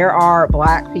there are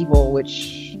black people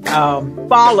which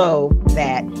follow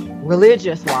that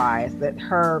religious wise, that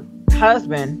her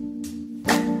husband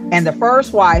and the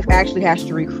first wife actually has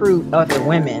to recruit other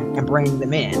women and bring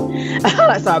them in. So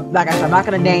like I said, I'm not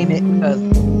going to name it because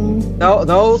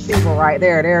those people right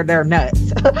there, they're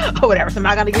nuts or whatever. So I'm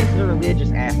not going to get into the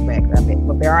religious aspect of it,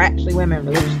 but there are actually women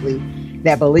religiously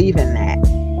that believe in that.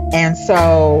 And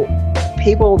so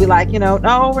people will be like,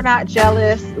 no, we're not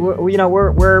jealous.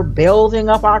 We're building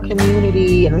up our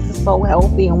community and this is so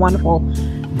healthy and wonderful.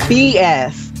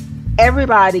 BS.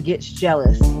 Everybody gets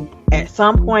jealous at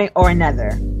some point or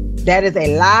another. That is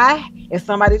a lie. If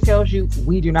somebody tells you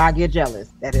we do not get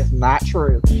jealous, that is not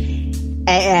true.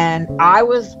 And I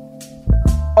was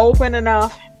open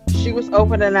enough, she was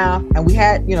open enough, and we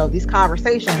had, these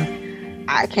conversations.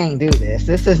 I can't do this.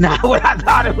 This is not what I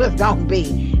thought it was going to be.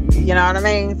 You know what I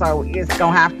mean? So it's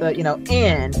going to have to,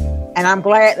 end. And I'm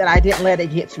glad that I didn't let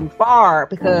it get too far,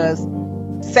 because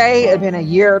say it had been a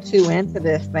year or two into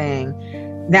this thing.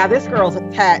 Now this girl's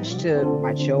attached to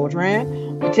my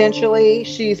children. Potentially,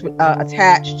 she's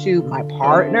attached to my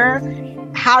partner.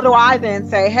 How do I then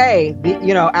say, hey,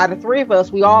 out of three of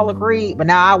us, we all agreed, but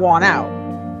now I want out?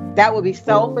 That would be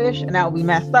selfish and that would be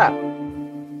messed up.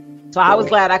 So I was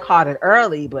glad I caught it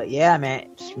early, but yeah, man,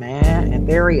 in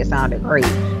theory, it sounded great.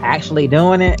 Actually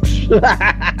doing it,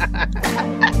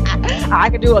 I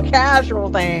could do a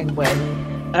casual thing, but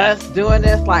us doing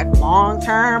this like long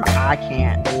term, I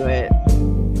can't do it.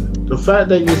 The fact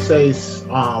that you say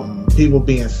people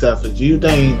being selfish, do you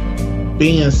think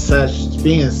being selfish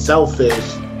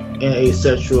in a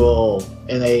sexual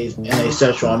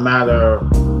matter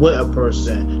with a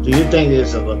person, do you think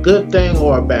it's a good thing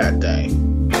or a bad thing?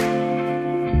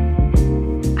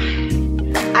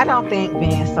 I don't think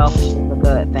being selfish is a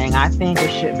good thing. I think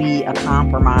it should be a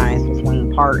compromise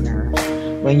between partners.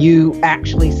 When you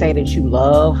actually say that you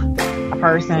love a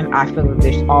person, I feel that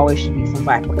there always should be some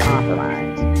type of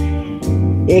compromise.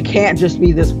 It can't just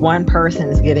be this one person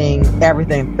is getting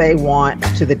everything they want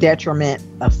to the detriment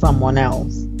of someone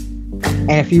else.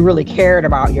 And if you really cared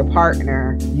about your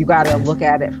partner, you got to look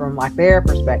at it from like their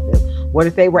perspective. What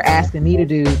if they were asking me to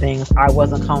do things I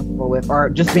wasn't comfortable with, or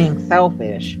just being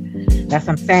selfish? That's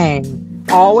what I'm saying.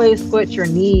 Always put your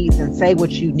needs and say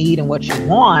what you need and what you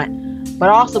want, but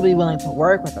also be willing to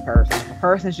work with the person. If the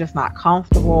person's just not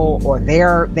comfortable, or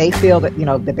they feel that,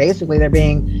 that basically they're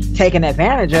being taken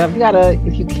advantage of,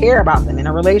 if you care about them in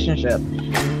a relationship,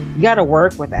 you gotta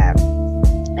work with that.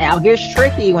 Now it gets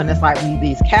tricky when it's like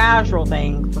these casual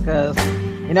things, because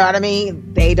You know what I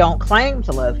mean? They don't claim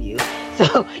to love you.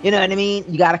 So, you know what I mean?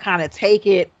 You got to kind of take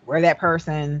it where that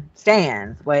person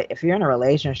stands. But if you're in a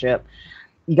relationship,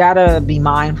 you got to be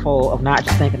mindful of not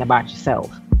just thinking about yourself.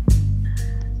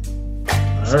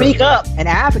 Speak up and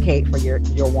advocate for your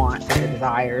wants and your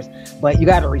desires, but you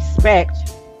got to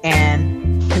respect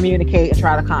and communicate and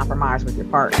try to compromise with your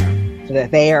partner so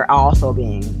that they are also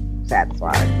being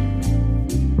satisfied.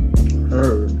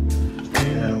 Heard.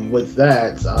 And with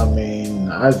that, I mean,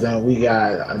 I think we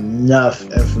got enough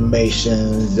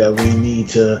information that we need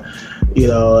to,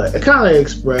 kind of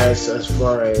express as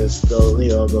far as the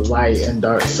light and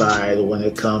dark side when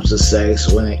it comes to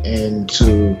sex, when it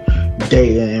into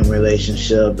dating and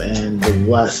relationship, and the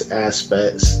lust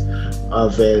aspects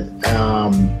of it.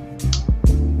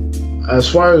 As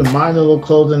far as my little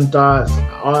closing thoughts,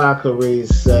 all I could really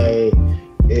say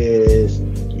is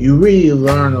you really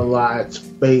learn a lot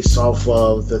based off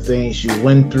of the things you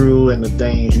went through and the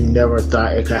things you never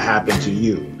thought it could happen to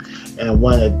you. And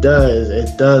when it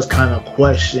does kind of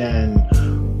question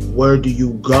where do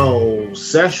you go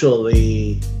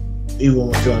sexually even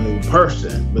with a new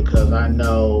person, because I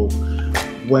know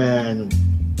when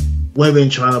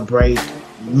women trying to break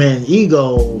men's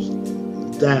egos,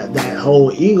 that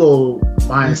whole ego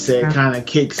mindset kind of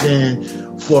kicks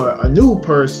in for a new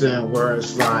person, where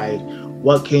it's like,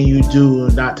 what can you do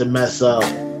not to mess up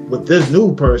with this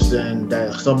new person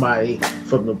that somebody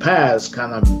from the past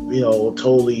kind of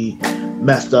totally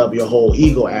messed up your whole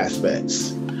ego aspects.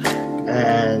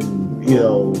 And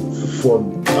for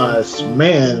us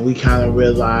men, we kind of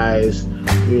realize,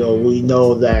 we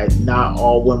know that not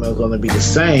all women are going to be the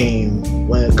same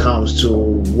when it comes to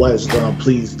what's going to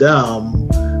please them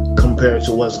compared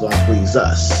to what's going to please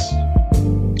us.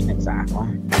 Exactly.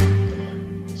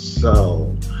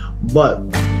 So, but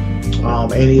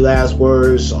any last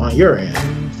words on your end?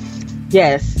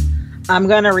 Yes, I'm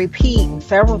going to repeat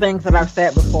several things that I've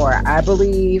said before. I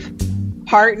believe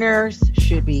partners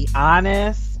should be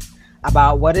honest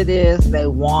about what it is they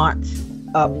want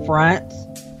up front.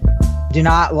 Do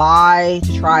not lie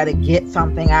to try to get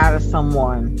something out of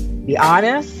someone. Be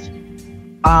honest.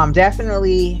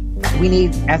 Definitely, we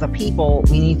need, as a people,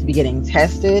 we need to be getting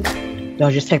tested.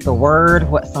 Don't just take the word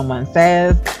of what someone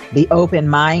says. Be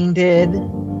open-minded.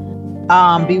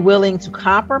 Be willing to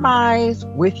compromise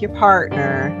with your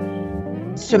partner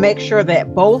to make sure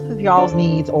that both of y'all's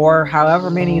needs, or however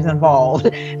many is involved,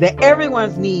 that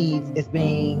everyone's needs is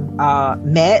being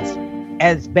met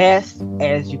as best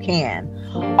as you can.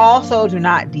 Also, do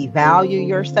not devalue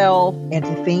yourself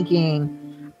into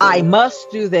thinking, I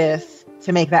must do this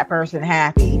to make that person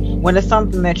happy, when it's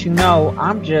something that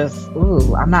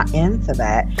I'm not into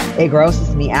that. It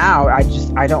grosses me out.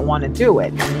 I don't want to do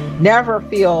it. Never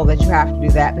feel that you have to do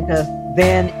that, because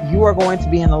then you are going to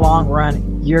be, in the long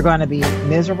run, you're going to be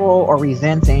miserable or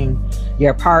resenting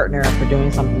your partner for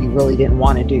doing something you really didn't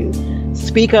want to do.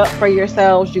 Speak up for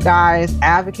yourselves, you guys.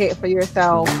 Advocate for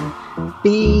yourself.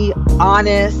 Be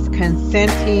honest,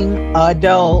 consenting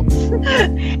adults,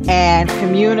 and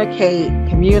communicate,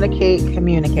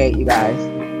 you guys.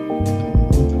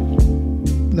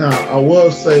 Now, I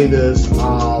will say this.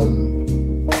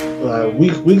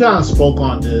 We kind of spoke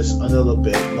on this a little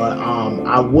bit, but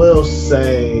I will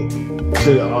say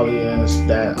to the audience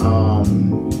that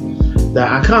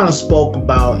that I kind of spoke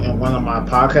about in one of my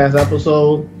podcast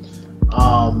episodes,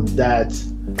 that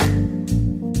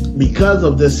because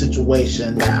of this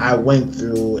situation that I went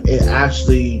through, it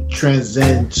actually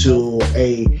transcended to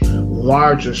a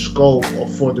larger scope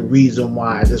for the reason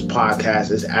why this podcast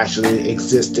has actually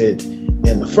existed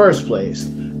in the first place.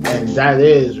 And that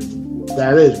is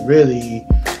really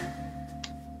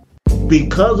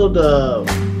because of the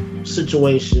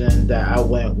situation that I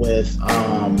went with,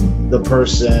 the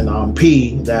person,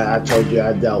 P, that I told you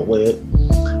I dealt with.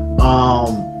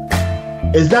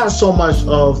 It's not so much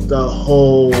of the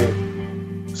whole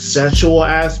sexual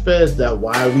aspect, that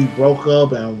why we broke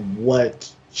up and what,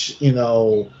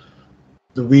 the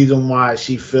reason why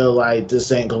she feel like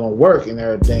this ain't gonna work and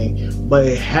everything, but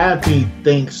it had me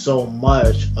think so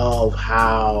much of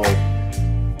how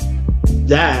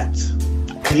that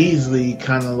easily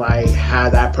kind of like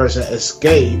had that person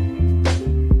escape,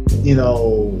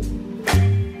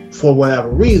 for whatever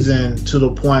reason, to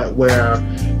the point where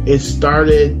it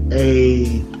started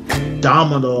a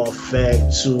domino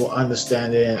effect to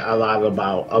understanding a lot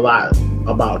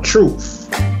about truth.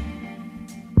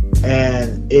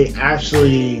 And it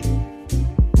actually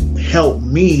helped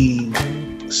me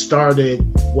started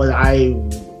what I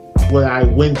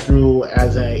went through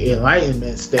as an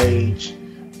enlightenment stage,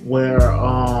 where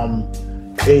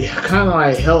it kind of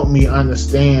like helped me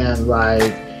understand,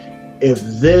 like, if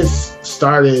this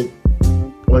started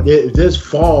or if this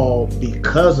fall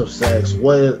because of sex,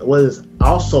 what is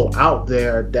also out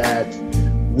there that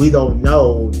we don't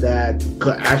know that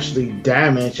could actually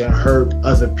damage and hurt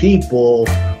other people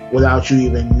without you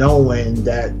even knowing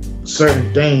that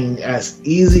certain things as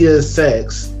easy as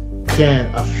sex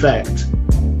can affect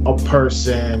a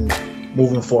person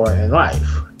moving forward in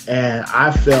life. And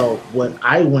I felt what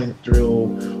I went through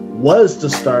was the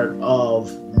start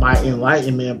of my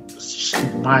enlightenment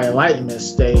stage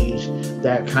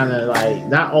that kind of like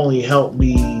not only helped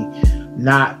me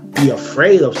not be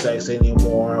afraid of sex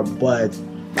anymore, but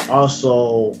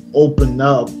also open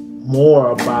up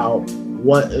more about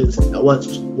what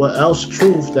else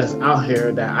truth that's out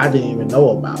here that I didn't even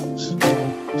know about.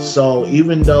 So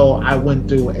even though I went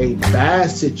through a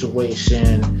bad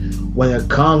situation when it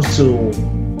comes to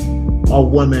a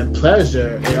woman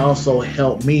pleasure, it also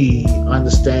helped me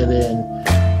understanding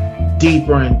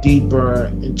deeper and deeper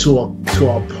into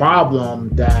a problem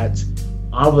that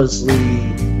obviously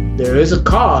there is a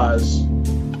cause,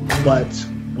 but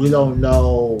we don't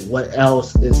know what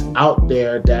else is out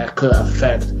there that could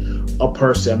affect a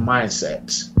person's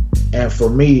mindset. And for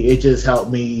me, it just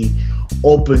helped me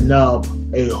open up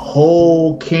a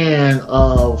whole can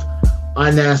of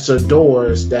unanswered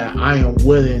doors that I am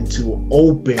willing to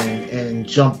open and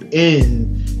jump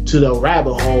in to the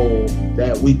rabbit hole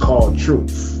that we call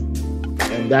truth.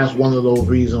 And that's one of those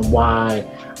reasons why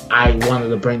I wanted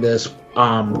to bring this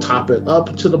topic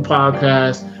up to the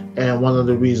podcast, and one of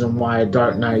the reasons why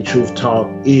Dark Night Truth Talk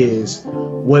is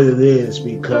what it is,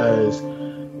 because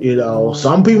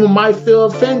some people might feel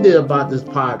offended about this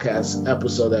podcast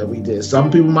episode that we did.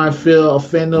 Some people might feel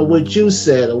offended with what you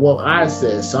said or what I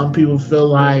said. Some people feel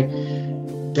like,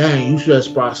 dang, you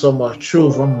just brought so much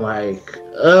truth. I'm like,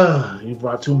 you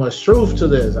brought too much truth to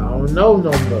this. I don't know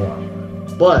no more.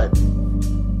 But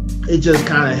it just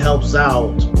kind of helps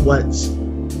out what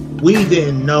we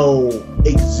didn't know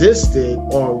existed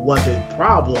or was a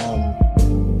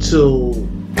problem to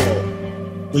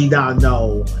we now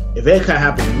know. If it could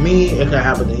happen to me, it could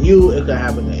happen to you, it could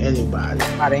happen to anybody.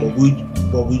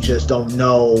 But we just don't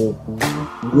know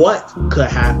what could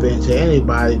happen to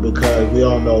anybody because we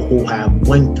don't know who have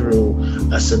went through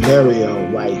a scenario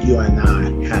like you and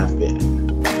I have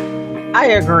been. I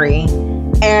agree.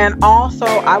 And also,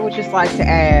 I would just like to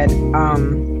add,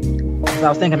 because I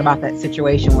was thinking about that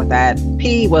situation with that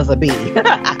P was a B.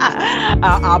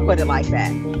 I'll put it like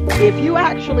that. If you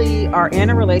actually are in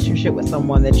a relationship with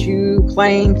someone that you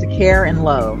claim to care and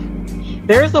love,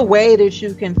 there's a way that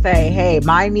you can say, hey,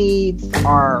 my needs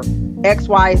are X,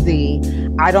 Y, Z.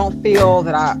 I don't feel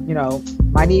that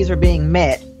my needs are being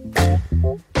met.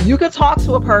 You could talk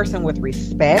to a person with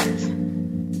respect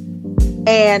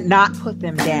and not put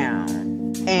them down.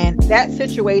 And that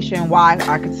situation, why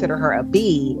I consider her a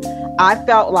B, I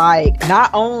felt like not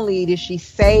only did she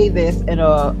say this in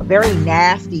a very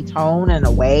nasty tone and a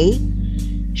way,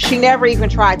 she never even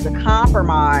tried to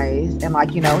compromise and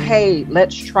hey,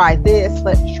 let's try this,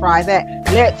 let's try that,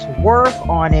 let's work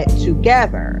on it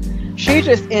together. She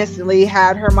just instantly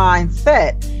had her mind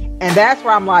set. And that's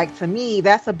where I'm like, to me,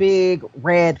 that's a big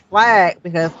red flag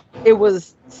because it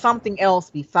was something else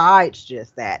besides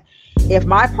just that. If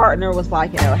my partner was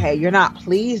like, hey, you're not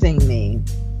pleasing me,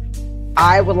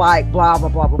 I would like blah, blah,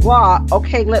 blah, blah, blah.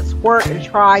 Okay, let's work and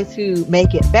try to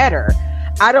make it better.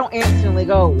 I don't instantly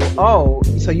go, oh,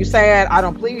 so you said I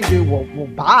don't please you, well,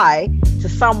 bye, to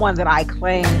someone that I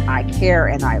claim I care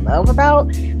and I love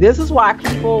about. This is why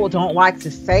people don't like to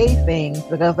say things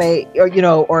because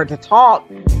or to talk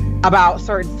about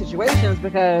certain situations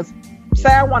because say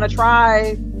I want to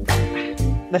try,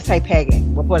 let's say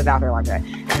pegging. We'll put it out there like that.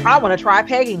 I want to try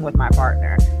pegging with my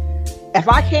partner. If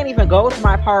I can't even go to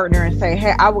my partner and say,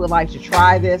 hey, I would like to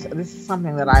try this. This is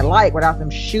something that I like without them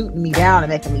shooting me down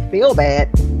and making me feel bad.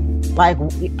 Like,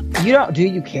 do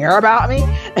you care about me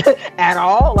at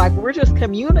all? Like, we're just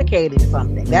communicating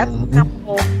something. That's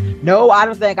simple. No, I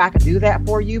don't think I can do that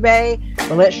for you, babe.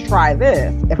 But let's try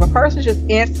this. If a person just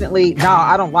instantly, no,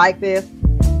 I don't like this,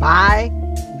 bye,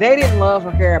 they didn't love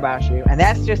or care about you. And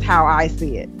that's just how I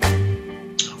see it.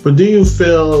 But do you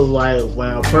feel like when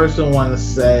a person wants to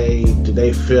say, do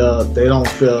they don't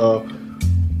feel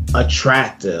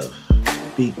attractive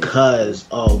because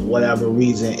of whatever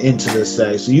reason into the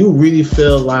sex? Do you really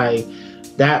feel like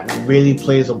that really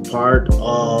plays a part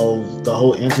of the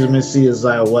whole intimacy? Is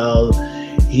like, well,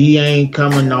 he ain't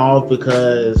coming off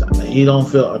because he don't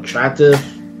feel attractive.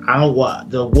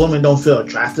 The woman don't feel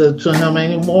attracted to him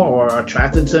anymore or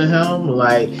attracted to him.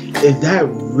 Like, is that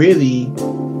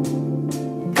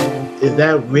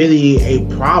really a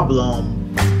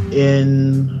problem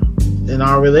in in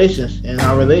our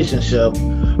relationship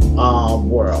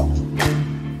world?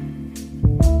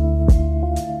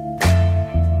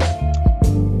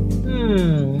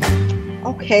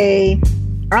 Okay,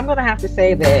 I'm gonna have to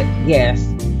say that yes,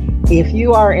 if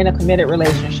you are in a committed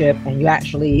relationship and you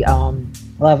actually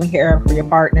love and care for your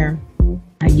partner,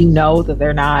 and you know that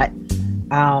they're not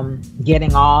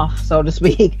getting off, so to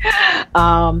speak,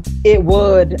 it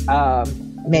would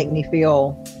make me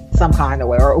feel some kind of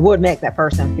way, or it would make that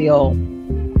person feel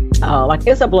like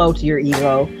it's a blow to your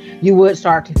ego. You would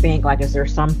start to think like, is there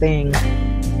something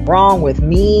wrong with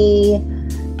me?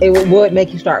 It would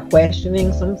make you start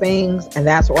questioning some things. And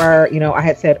that's where, I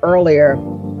had said earlier,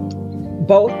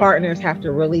 both partners have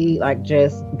to really like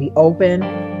just be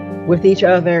open with each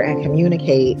other and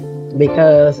communicate,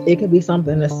 because it could be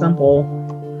something as simple,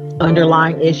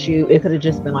 underlying issue. It could have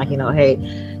just been like, hey,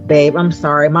 babe, I'm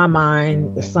sorry, my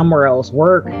mind is somewhere else.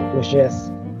 Work was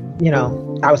just,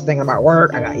 I was thinking about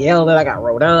work. I got yelled at, I got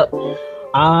rolled up.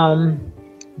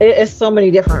 It's so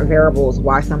many different variables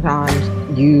why sometimes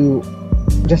you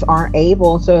just aren't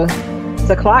able to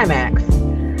climax.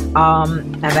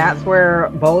 And that's where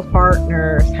both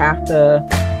partners have to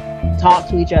talk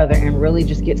to each other and really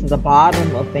just get to the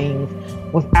bottom of things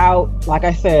without, like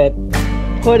I said,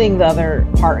 putting the other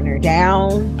partner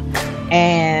down,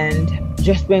 and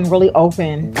just being really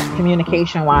open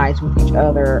communication wise with each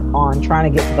other on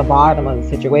trying to get to the bottom of the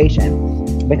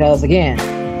situation. Because again,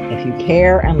 if you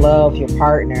care and love your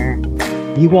partner,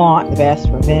 you want the best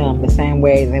for them the same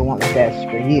way they want the best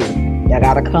for you. You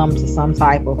gotta come to some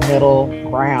type of middle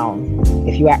ground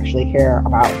if you actually care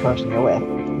about the person you're with.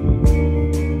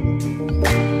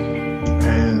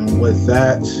 And with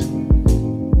that,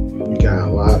 we got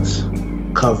a lot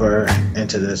cover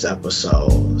into this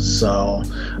episode. So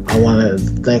I want to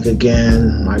thank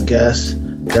again my guest,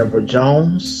 Deborah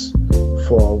Jones,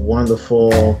 for a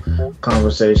wonderful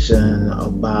conversation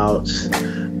about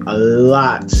a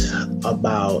lot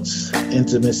about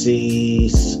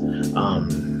intimacies,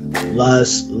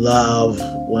 lust, love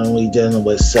when we dealing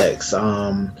with sex.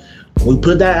 We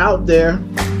put that out there.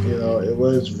 It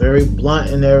was very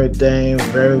blunt and everything,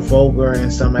 very vulgar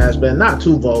in some aspects. Not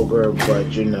too vulgar, but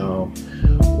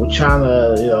we're trying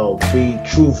to be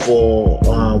truthful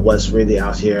on what's really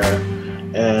out here,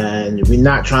 and we're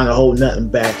not trying to hold nothing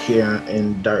back here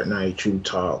in Dark Night Truth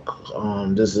Talk.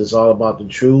 This is all about the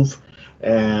truth,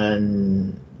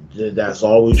 and that's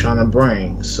all we're trying to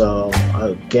bring. So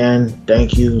again,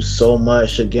 thank you so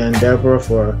much again, Deborah,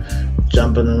 for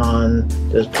jumping on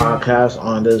this podcast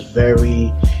on this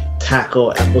very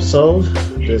tackle episode,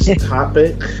 this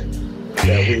topic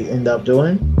that we end up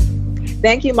doing.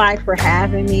 Thank you, Mike, for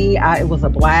having me. It was a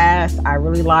blast. I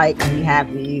really like when we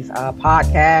have these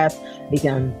podcasts. We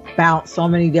can bounce so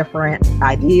many different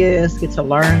ideas, get to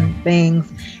learn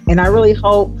things. And I really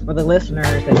hope for the listeners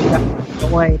that you guys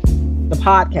enjoyed the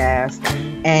podcast.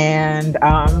 And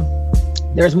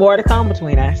there's more to come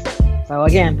between us. So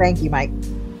again, thank you, Mike.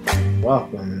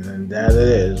 Welcome. And that it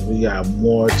is. We got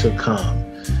more to come.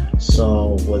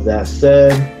 So with that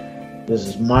said, this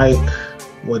is Mike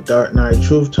with Dark Night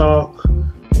Truth Talk,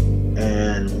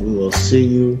 and we will see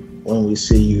you when we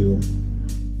see you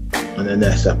on the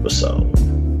next episode.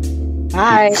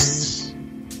 Bye. Peace.